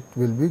why it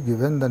will be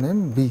given the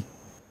name B.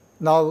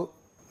 Now,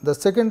 the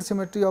second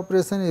symmetry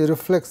operation is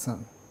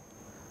reflection,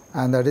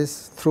 and that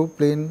is through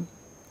plane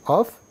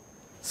of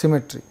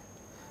symmetry.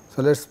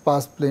 So, let us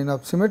pass plane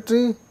of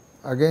symmetry,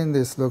 again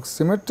this looks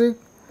symmetric,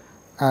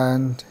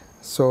 and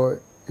so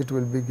it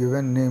will be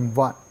given name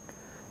 1.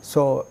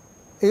 So,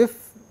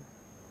 if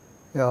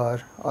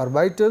your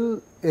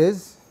orbital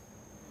is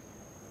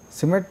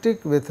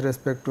symmetric with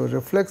respect to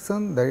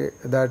reflection,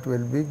 that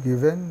will be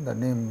given the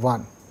name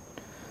 1,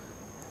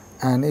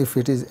 and if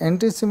it is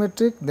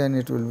antisymmetric, then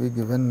it will be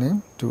given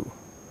name 2.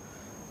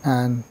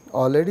 And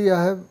already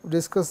I have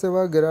discussed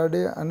about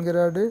Gerade,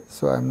 ungerade,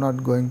 so I am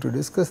not going to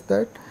discuss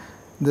that.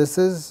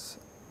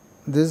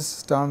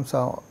 These terms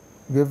are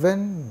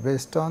given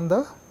based on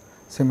the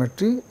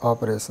symmetry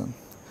operation.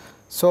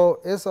 So,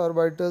 s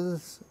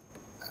orbitals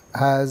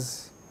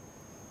has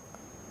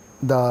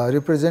the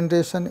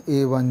representation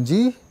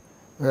A1G,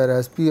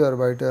 whereas p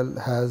orbital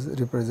has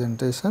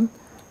representation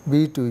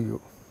B2U.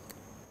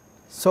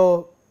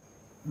 So,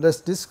 let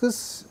us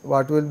discuss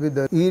what will be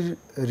the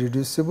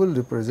irreducible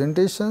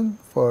representation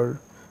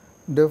for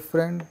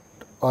different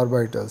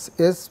orbitals.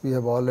 S we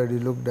have already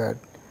looked at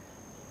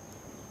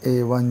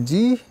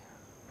A1G,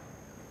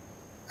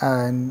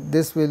 and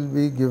this will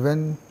be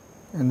given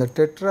in the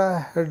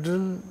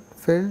tetrahedral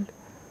field,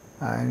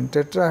 and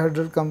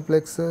tetrahedral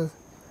complexes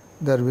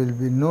there will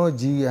be no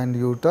G and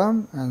U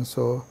term, and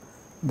so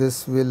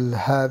this will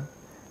have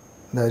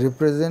the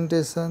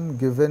representation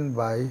given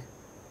by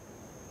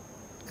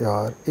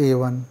your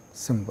A1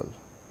 symbol,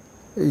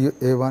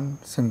 A1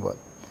 symbol.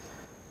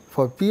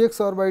 For px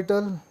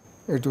orbital,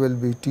 it will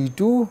be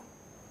T2,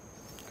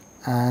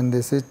 and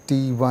this is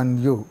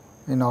T1U.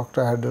 In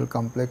octahedral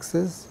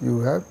complexes, you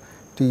have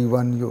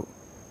T1U.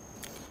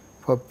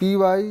 For py,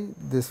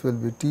 this will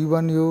be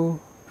T1U,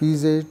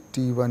 pz,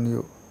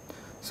 T1U.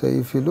 So,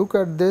 if you look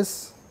at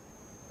this,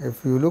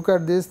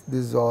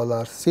 these all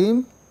are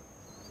same,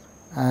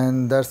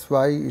 and that is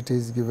why it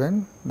is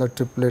given the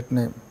triplet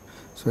name.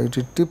 So, it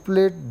is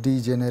triplet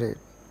degenerate.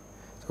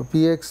 So,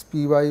 px,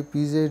 py,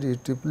 pz is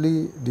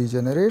triply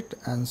degenerate,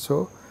 and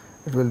so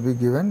it will be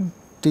given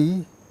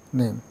T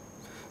name.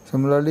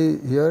 Similarly,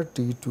 here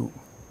T2.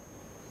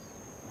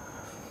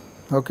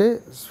 Okay.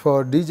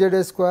 For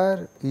dz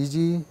square,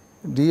 Eg,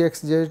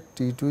 dxz,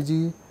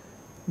 T2g,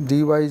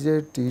 dyz,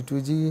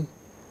 T2g,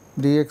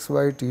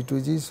 dxy,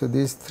 T2g. So,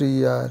 these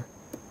three are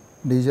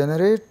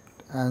degenerate,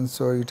 and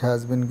so it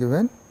has been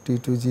given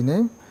T2g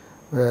name,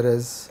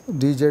 whereas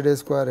dz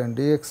square and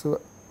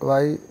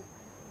dxy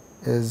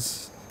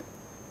is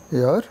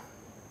your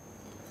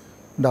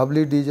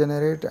doubly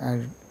degenerate,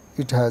 and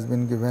it has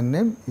been given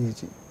name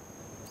Eg.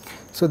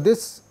 So,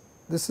 this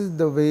is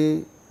the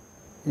way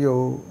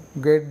you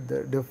get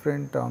the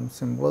different term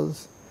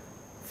symbols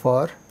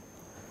for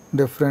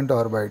different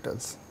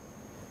orbitals.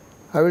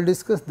 I will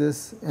discuss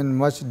this in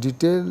much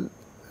detail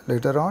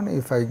later on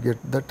if I get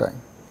the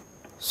time.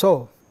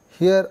 So,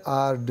 here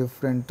are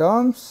different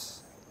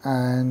terms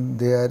and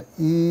they are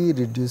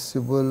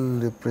irreducible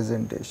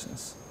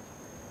representations.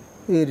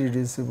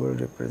 Irreducible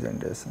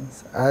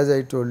representations. As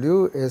I told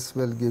you, S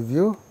will give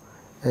you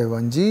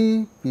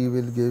A1G, P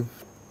will give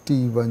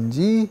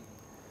T1G,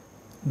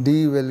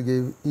 D will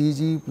give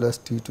EG plus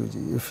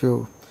T2G. If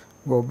you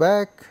go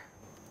back,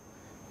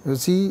 you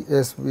see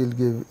S will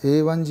give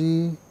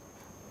A1G,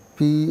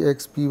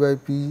 Px, Py,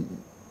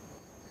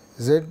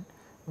 Pz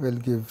will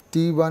give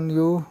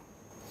T1U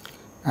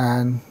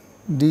and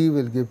D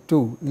will give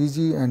 2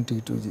 Eg and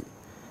T2G.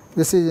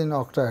 This is in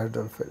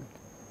octahedral field.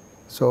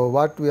 So,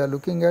 what we are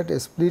looking at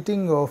is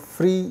splitting of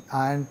free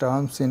ion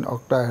terms in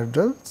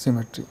octahedral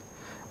symmetry,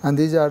 and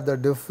these are the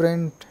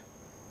different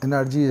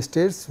energy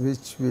states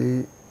which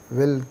we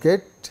will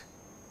get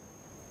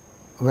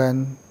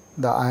when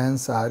the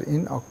ions are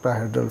in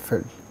octahedral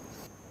field.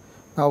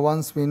 Now,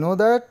 once we know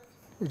that,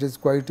 it is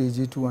quite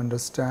easy to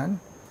understand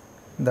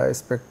the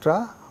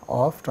spectra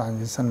of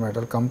transition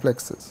metal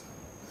complexes.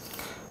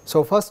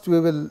 So, first we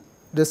will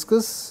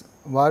discuss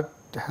what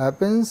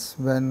happens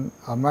when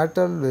a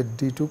metal with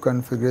D2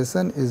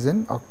 configuration is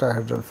in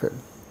octahedral field.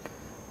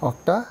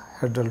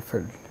 Octahedral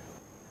field.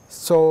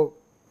 So,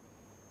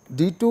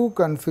 D2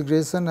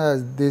 configuration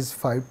has these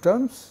 5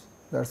 terms,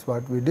 that is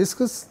what we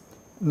discussed.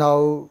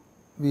 Now,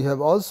 we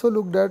have also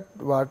looked at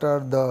what are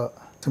the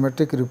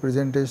symmetric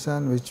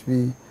representation which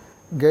we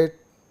get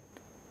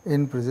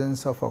in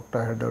presence of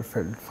octahedral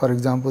field. For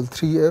example,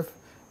 3F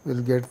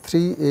will get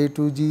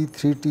 3A2G,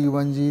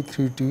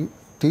 3T1G,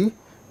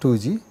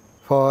 3T2G.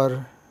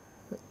 For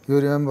you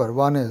remember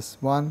 1S,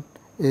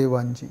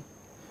 1A1G,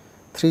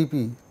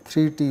 3P,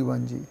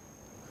 3T1G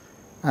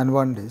and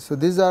 1D. So,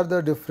 these are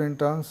the different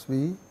terms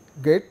we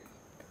get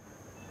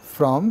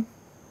from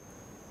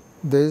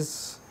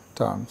these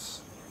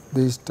terms,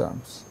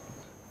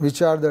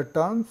 which are the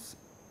terms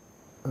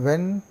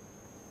when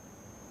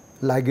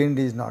ligand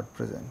is not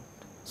present.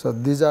 So,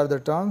 these are the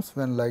terms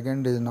when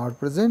ligand is not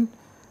present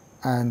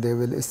and they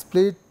will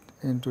split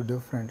into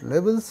different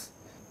levels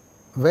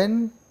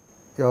when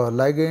your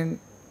ligand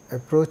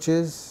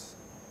approaches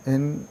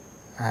in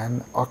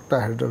an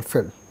octahedral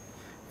field,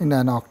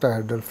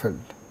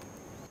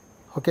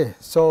 Okay.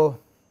 So,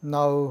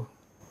 now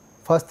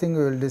first thing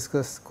we will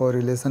discuss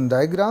correlation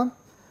diagram.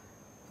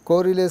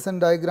 Correlation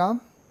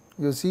diagram,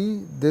 you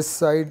see this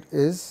side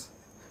is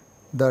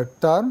the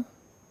term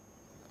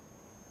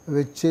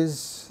which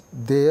is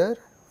there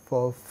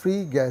for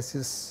free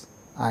gaseous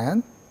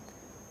ion,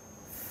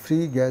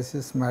 free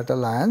gaseous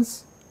metal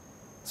ions.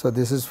 So,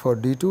 this is for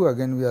D2,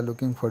 again we are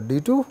looking for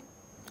D2,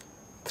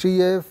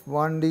 3F,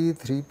 1D,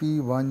 3P,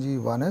 1G,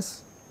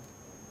 1S,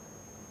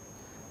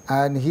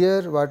 and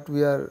here what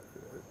we are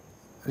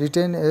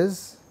written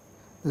is,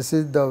 this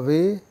is the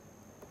way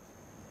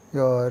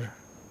your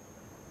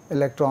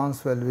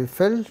electrons will be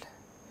filled.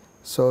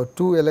 So,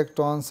 2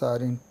 electrons are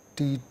in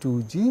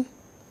T2G,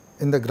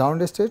 in the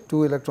ground state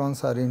 2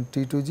 electrons are in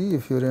T2G.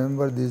 If you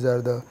remember, these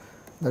are the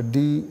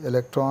D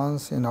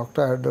electrons in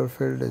octahedral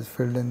field is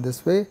filled in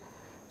this way.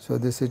 So,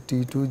 this is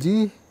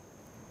T2G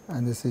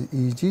and this is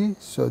Eg.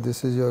 So,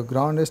 this is your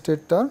ground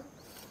state term,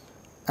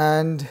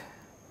 and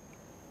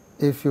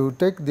if you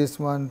take this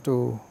one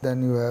to,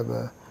 then you have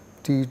a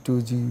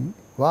T2G1,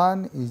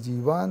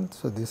 Eg1.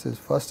 So, this is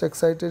first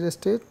excited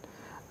state,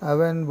 and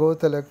when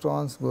both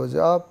electrons goes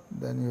up,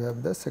 then you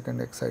have the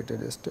second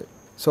excited state.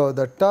 So,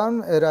 the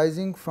term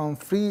arising from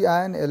free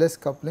ion LS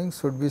coupling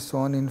should be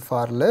shown in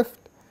far left.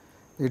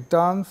 The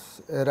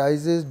terms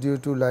arises due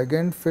to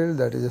ligand field,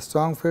 that is a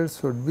strong field,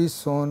 should be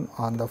shown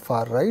on the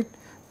far right,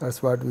 that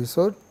is what we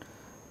showed.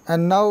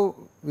 And now,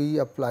 we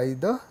apply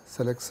the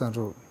selection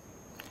rule.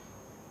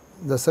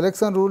 The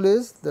selection rule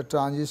is the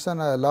transition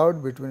are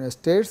allowed between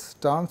states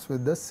terms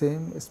with the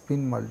same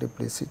spin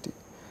multiplicity,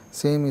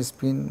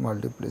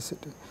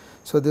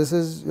 So, this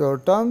is your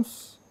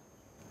terms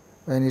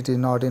when it is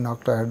not in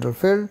octahedral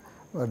field,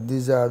 but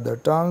these are the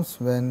terms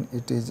when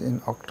it is in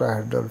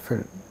octahedral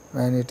field.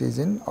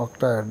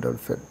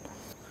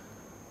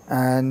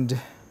 And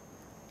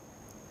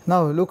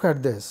now, look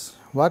at this.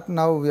 What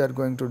now we are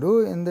going to do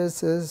in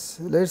this is,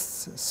 let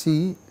us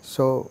see.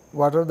 So,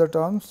 what are the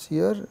terms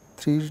here?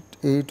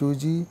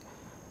 3A2G,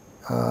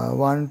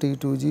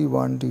 1T2G,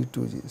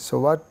 1T2G. So,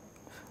 what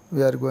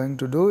we are going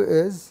to do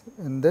is,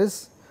 in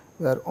this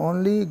we are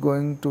only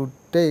going to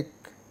take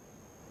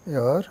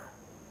the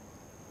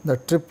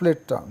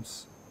triplet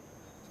terms.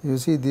 You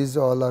see, these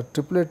all are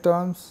triplet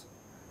terms,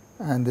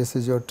 and this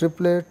is your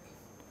triplet.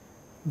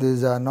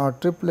 These are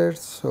not triplets,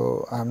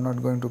 so I am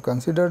not going to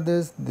consider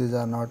this. These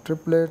are not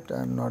triplet,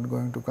 I am not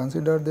going to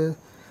consider this.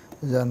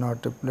 These are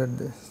not triplet,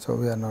 so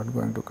we are not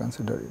going to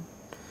consider it.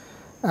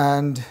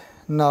 And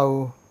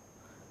now,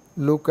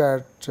 look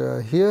at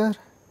here.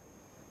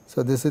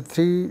 So, this is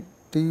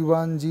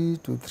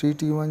 3T1G to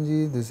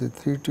 3T1G, this is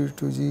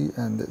 3T2G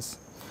and this.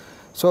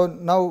 So,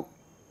 now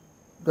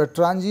the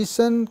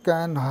transition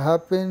can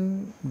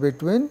happen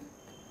between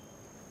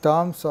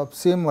terms of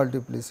same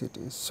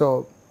multiplicity.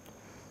 So,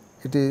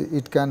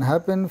 it can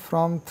happen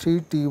from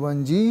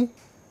 3T1G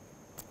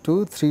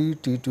to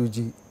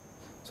 3T2G.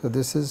 So,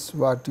 this is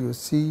what you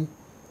see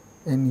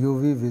in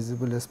UV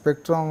visible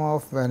spectrum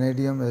of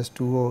vanadium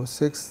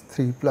S2O6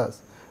 3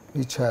 plus,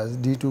 which has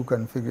D2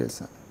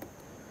 configuration,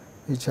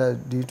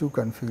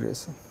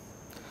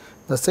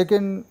 The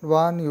second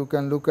one you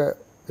can look at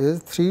is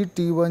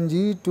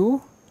 3T1G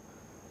to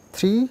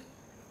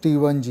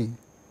 3T1G,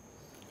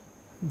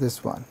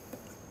 this one.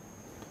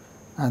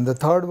 And the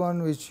third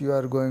one which you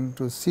are going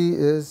to see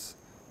is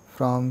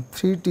from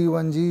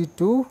 3T1G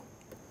to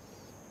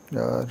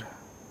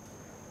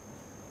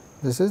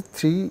this is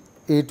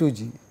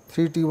 3A2G,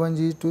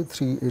 3T1G to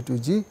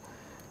 3A2G.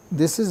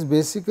 This is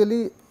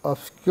basically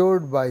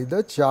obscured by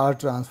the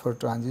charge transfer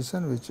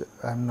transition, which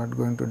I am not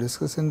going to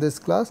discuss in this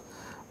class,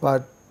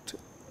 but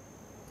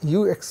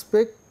you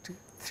expect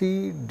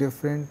 3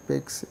 different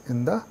peaks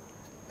in the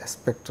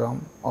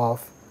spectrum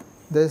of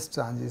this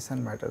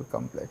transition metal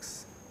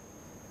complex.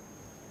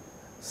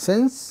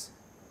 Since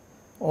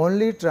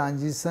only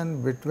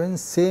transition between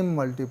same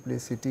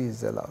multiplicity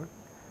is allowed,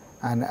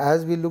 and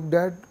as we looked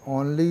at,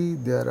 only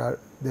there are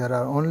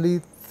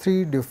only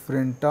 3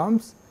 different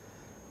terms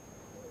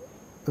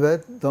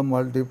with the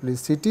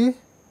multiplicity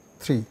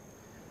 3,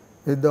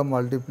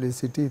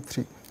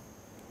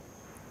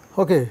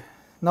 Okay.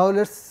 Now,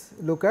 let us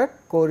look at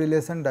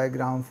correlation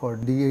diagram for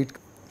D8.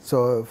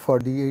 So, for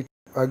D8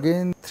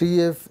 again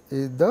 3F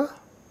is the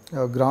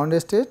ground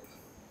state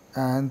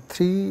and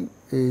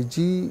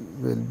 3AG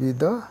will be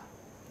the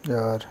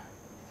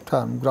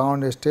term,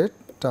 ground state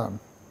term.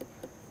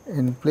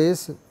 In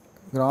place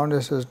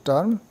ground state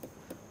term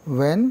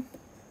when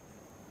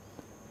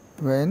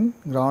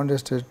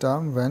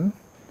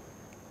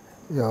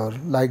your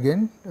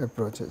ligand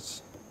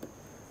approaches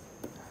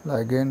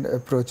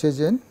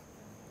in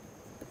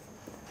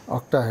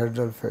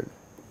octahedral field,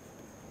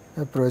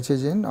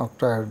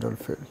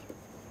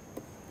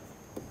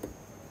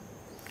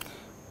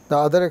 The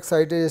other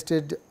excited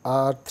state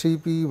are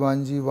 3P,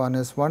 1G,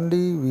 1S,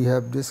 1D. We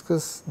have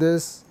discussed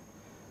this.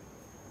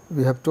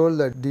 We have told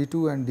that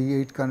D2 and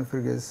D8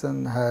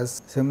 configuration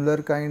has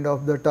similar kind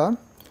of the term,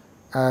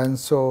 and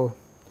so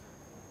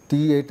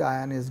D8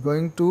 ion is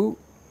going to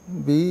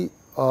be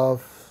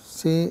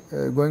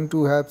going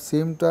to have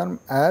same term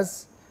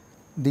as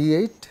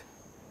D8.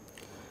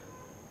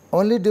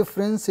 Only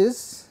difference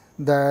is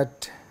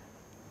that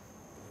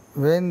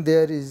when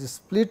there is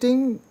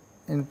splitting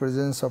in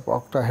presence of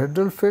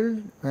octahedral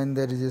field,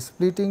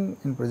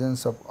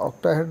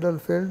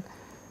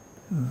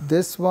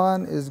 this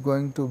one is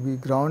going to be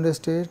ground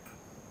state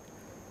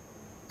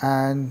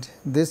and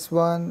this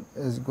one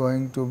is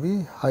going to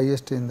be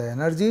highest in the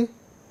energy.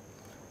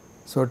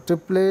 So,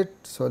 triplet,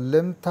 so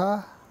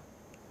lambda,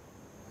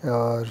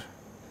 so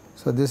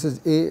this is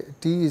A,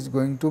 T is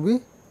going to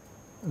be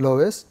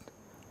lowest,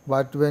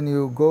 but when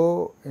you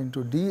go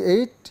into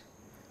D8,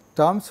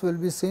 terms will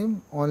be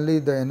same, only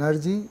the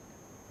energy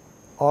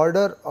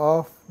order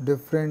of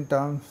different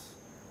terms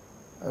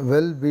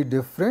will be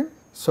different.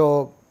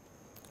 So,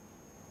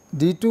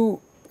 D2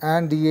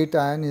 and D8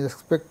 ion is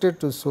expected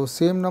to show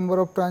same number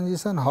of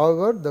transition.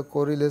 However, the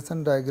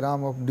correlation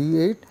diagram of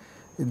D8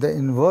 is the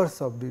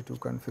inverse of D2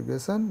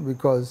 configuration,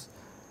 because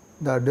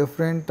the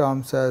different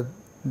terms have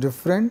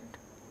different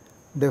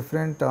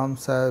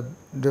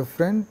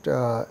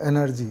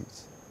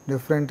energies,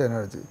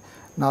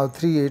 Now,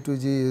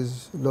 3A2G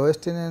is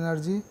lowest in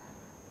energy,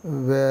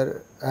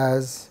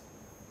 whereas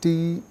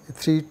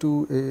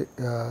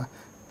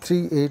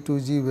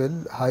 3A2G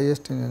will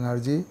highest in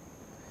energy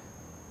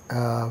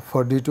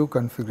for D2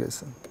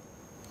 configuration.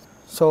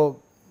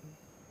 So,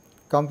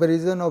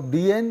 comparison of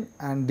Dn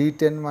and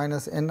D10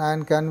 minus N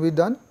ion can be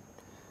done.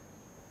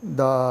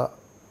 The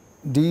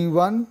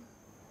D1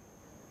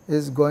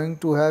 is going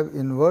to have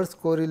inverse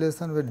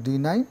correlation with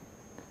D9,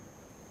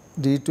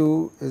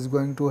 D2 is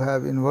going to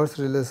have inverse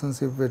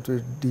relationship with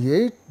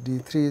D8,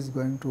 D3 is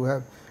going to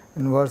have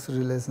inverse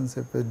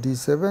relationship with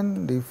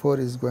D7, D4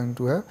 is going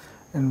to have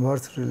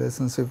inverse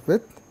relationship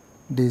with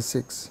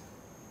D6.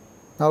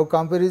 Now,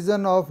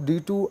 comparison of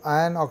D2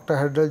 ion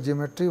octahedral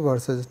geometry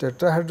versus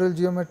tetrahedral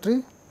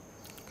geometry.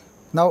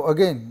 Now,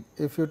 again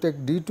if you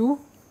take D2,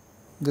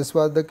 this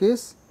was the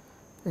case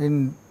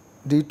in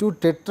D2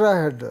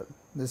 tetrahedral,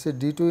 this is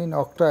D2 in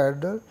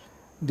octahedral,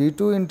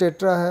 D2 in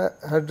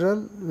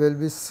tetrahedral will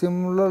be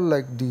similar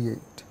like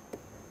D8,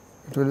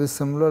 it will be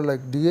similar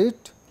like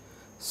D8.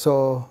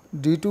 So,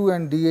 D2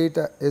 and D8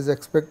 is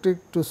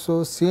expected to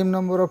show same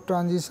number of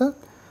transitions,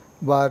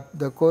 but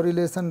the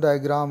correlation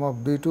diagram of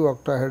D2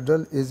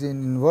 octahedral is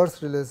in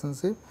inverse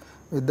relationship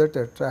with the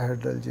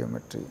tetrahedral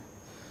geometry,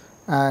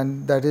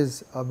 and that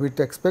is a bit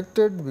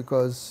expected,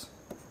 because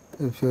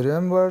if you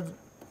remember,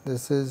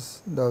 this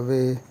is the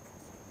way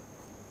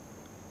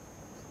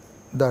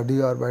the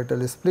d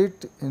orbital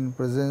split in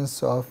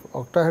presence of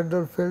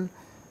octahedral field,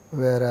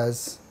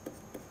 whereas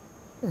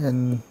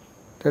in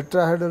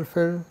tetrahedral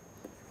field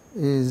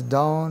is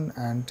down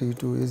and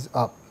T2 is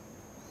up.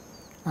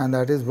 and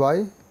that is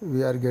why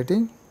we are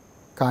getting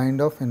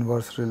kind of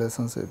inverse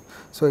relationship.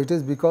 So, it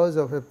is because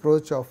of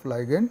approach of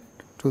ligand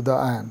to the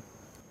ion.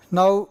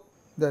 Now,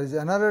 there is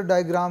another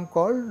diagram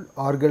called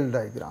Orgel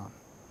diagram,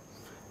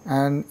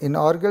 and in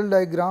Orgel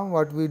diagram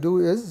what we do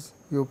is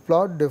you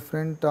plot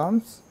different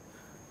terms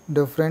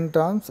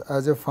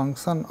as a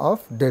function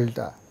of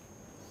delta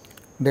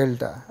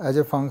as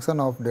a function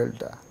of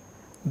delta.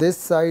 This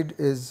side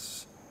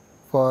is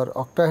for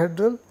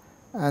octahedral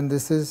and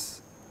this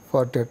is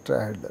for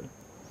tetrahedral,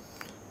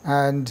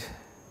 and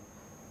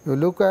you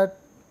look at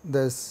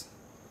this.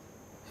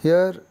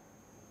 Here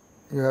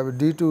you have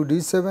D2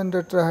 D7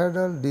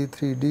 tetrahedral,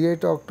 D3 D8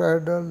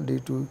 octahedral,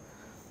 D2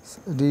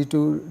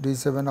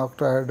 D7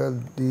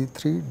 octahedral,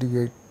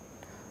 D3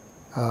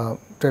 D8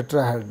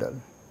 tetrahedral,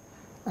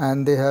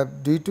 and they have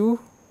D2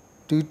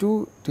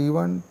 T2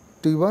 T1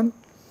 T1,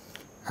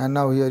 and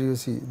now here you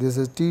see this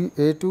is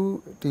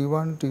A2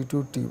 T1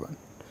 T2 T1.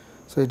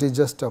 So, it is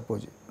just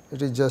opposite,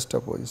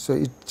 So,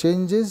 it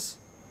changes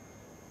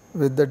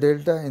with the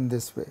delta in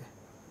this way,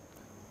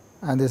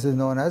 and this is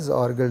known as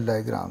Orgel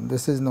diagram.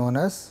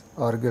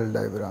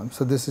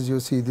 So, this is, you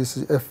see, this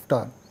is F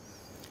term,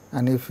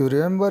 and if you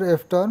remember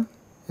F term,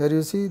 here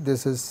you see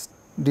this is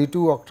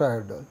D2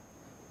 octahedral.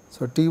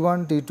 So,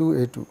 T1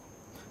 T2 A2,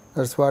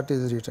 that is what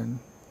is written,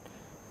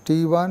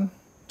 T1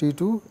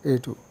 T2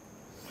 A2.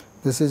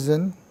 This is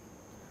in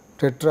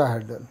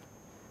tetrahedral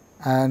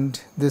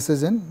and this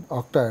is in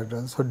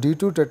octahedral. So,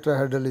 D2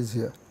 tetrahedral is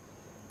here,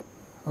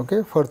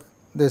 okay, for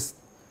this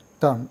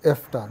term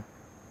F term,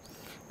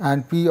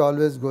 and P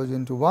always goes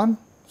into 1.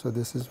 So,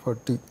 this is for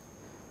T.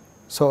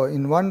 So,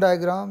 in one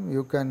diagram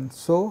you can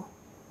show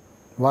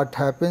what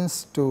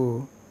happens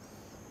to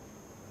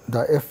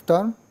the F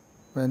term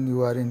when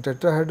you are in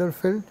tetrahedral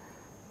field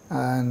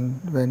and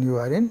when you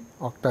are in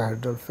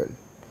octahedral field.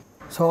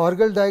 So,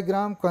 Orgel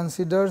diagram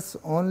considers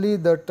only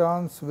the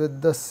terms with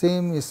the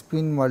same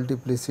spin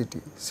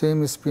multiplicity,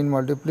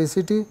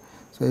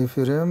 So, if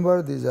you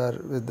remember, these are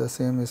with the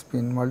same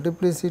spin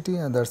multiplicity,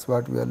 and that is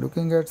what we are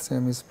looking at,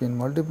 same spin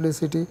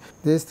multiplicity.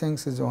 These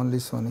things is only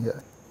shown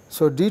here.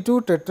 So,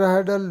 D2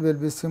 tetrahedral will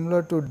be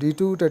similar to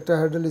D2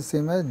 tetrahedral is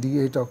same as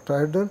D8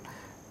 octahedral,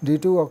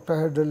 D2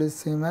 octahedral is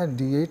same as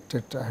D8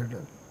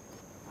 tetrahedral.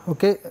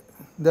 Okay.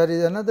 There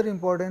is another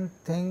important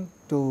thing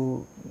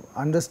to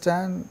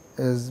understand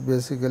is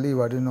basically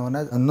what is known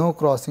as a no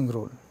crossing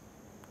rule.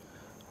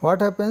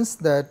 What happens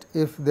that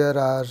if there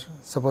are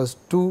suppose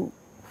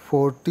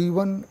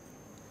 4T1,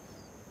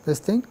 this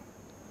thing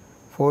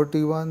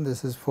 4T1,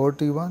 this is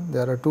 4T1,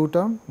 there are two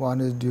terms, one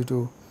is due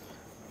to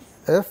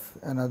F,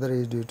 another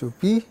is due to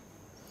P.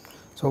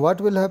 So, what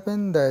will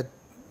happen that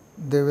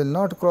they will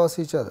not cross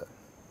each other,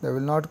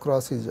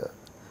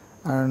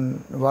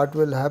 and what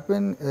will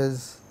happen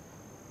is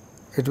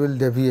it will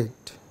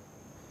deviate,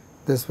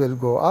 this will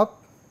go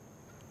up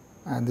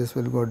and this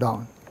will go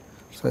down.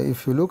 So,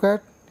 if you look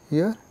at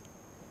here,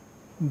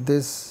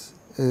 this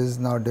is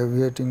now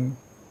deviating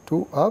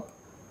to up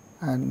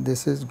and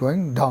this is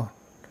going down,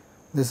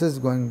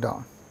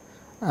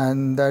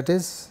 and that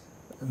is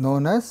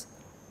known as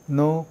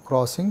no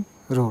crossing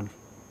rule.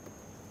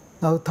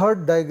 Now,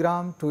 third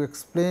diagram to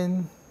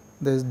explain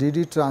this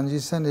DD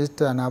transition is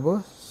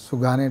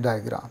Tanabo-Sugane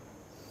diagram,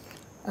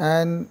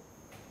 and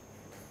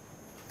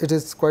it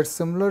is quite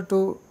similar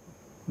to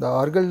the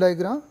Orgel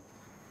diagram.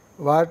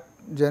 What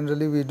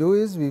generally we do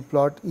is we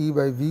plot E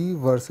by V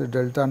versus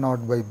delta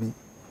naught by B,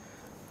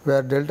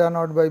 where delta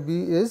naught by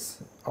B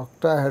is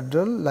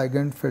octahedral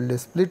ligand field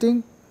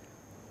splitting,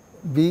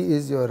 B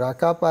is your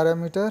Raka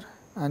parameter,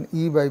 and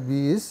E by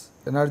B is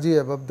energy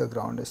above the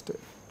ground state,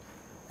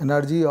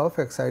 energy of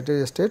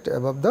excited state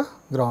above the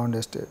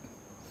ground state.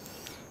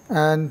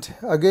 And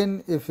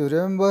again, if you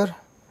remember,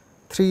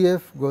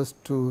 3F goes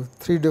to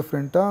 3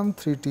 different terms,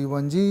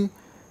 3T1G,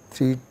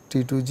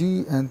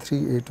 3T2G and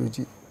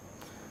 3A2G,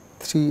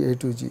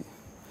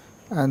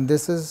 and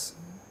this is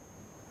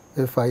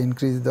if I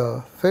increase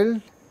the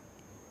field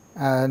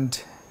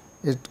and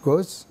it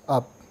goes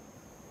up.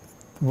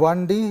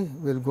 1D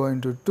will go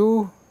into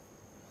 2,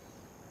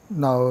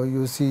 now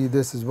you see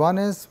this is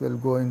 1S will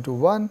go into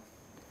 1,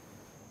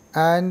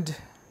 and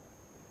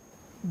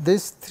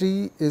this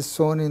 3 is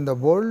shown in the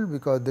bold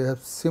because they have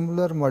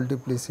similar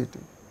multiplicity.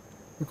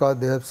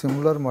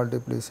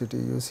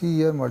 You see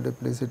here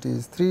multiplicity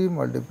is 3,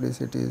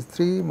 multiplicity is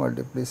 3,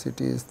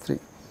 multiplicity is 3.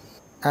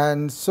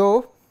 And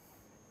so,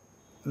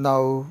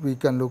 now we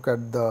can look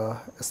at the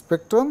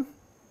spectrum.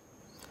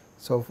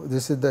 So,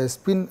 this is the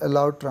spin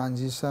allowed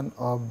transition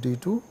of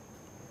D2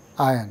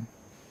 ion,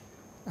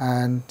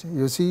 and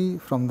you see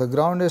from the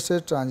ground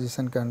state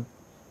transition can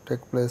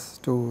take place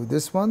to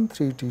this one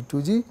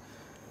 3T2G.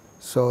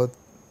 So,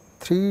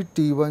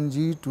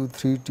 3T1G to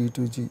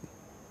 3T2G,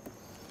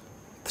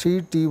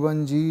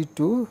 3T1G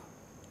to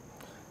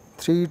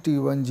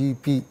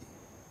 3T1GP,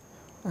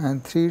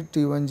 and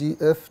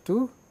 3T1GF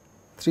to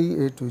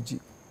 3A2G.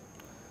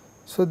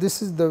 So,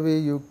 this is the way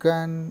you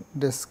can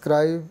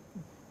describe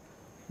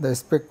the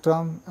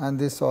spectrum, and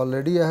this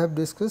already I have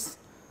discussed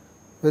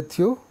with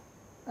you,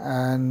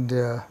 and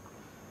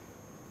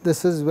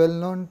This is well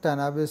known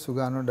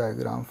Tanabe-Sugano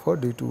diagram for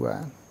D2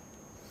 ion.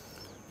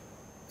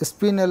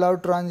 Spin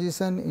allowed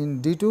transition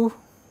in D2,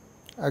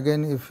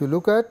 again if you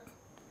look at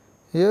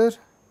here,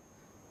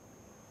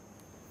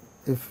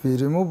 if we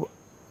remove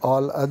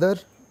all other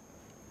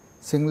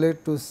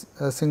singlet to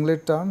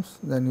singlet terms,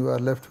 then you are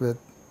left with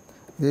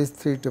these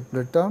 3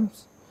 triplet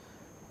terms,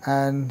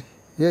 and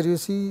here you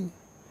see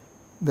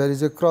there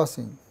is a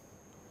crossing.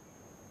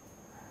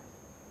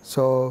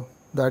 So,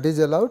 that is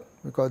allowed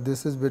because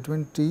this is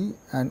between T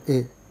and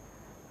A,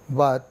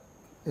 but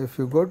if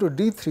you go to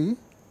D3,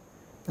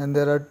 then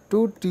there are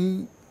 2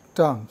 T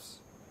terms,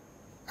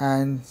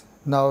 and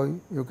now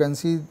you can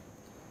see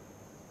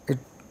it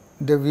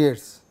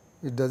deviates,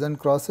 it does not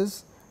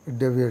crosses, it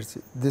deviates.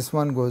 This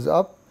one goes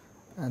up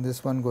and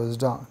this one goes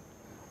down,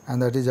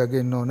 and that is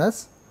again known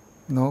as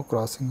no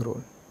crossing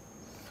rule.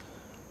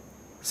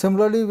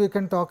 Similarly, we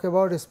can talk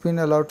about spin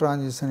allowed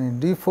transition in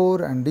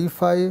D4 and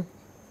D5,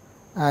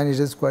 and it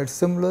is quite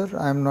similar.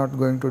 I am not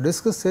going to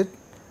discuss it,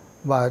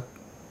 but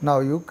now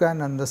you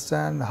can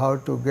understand how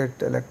to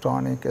get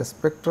electronic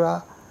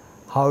spectra,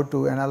 how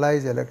to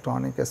analyze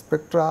electronic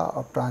spectra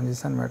of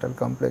transition metal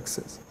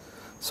complexes.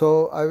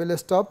 So, I will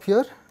stop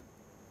here.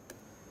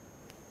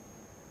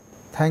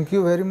 Thank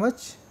you very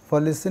much for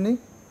listening.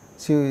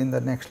 See you in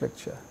the next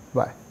lecture.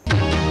 Bye.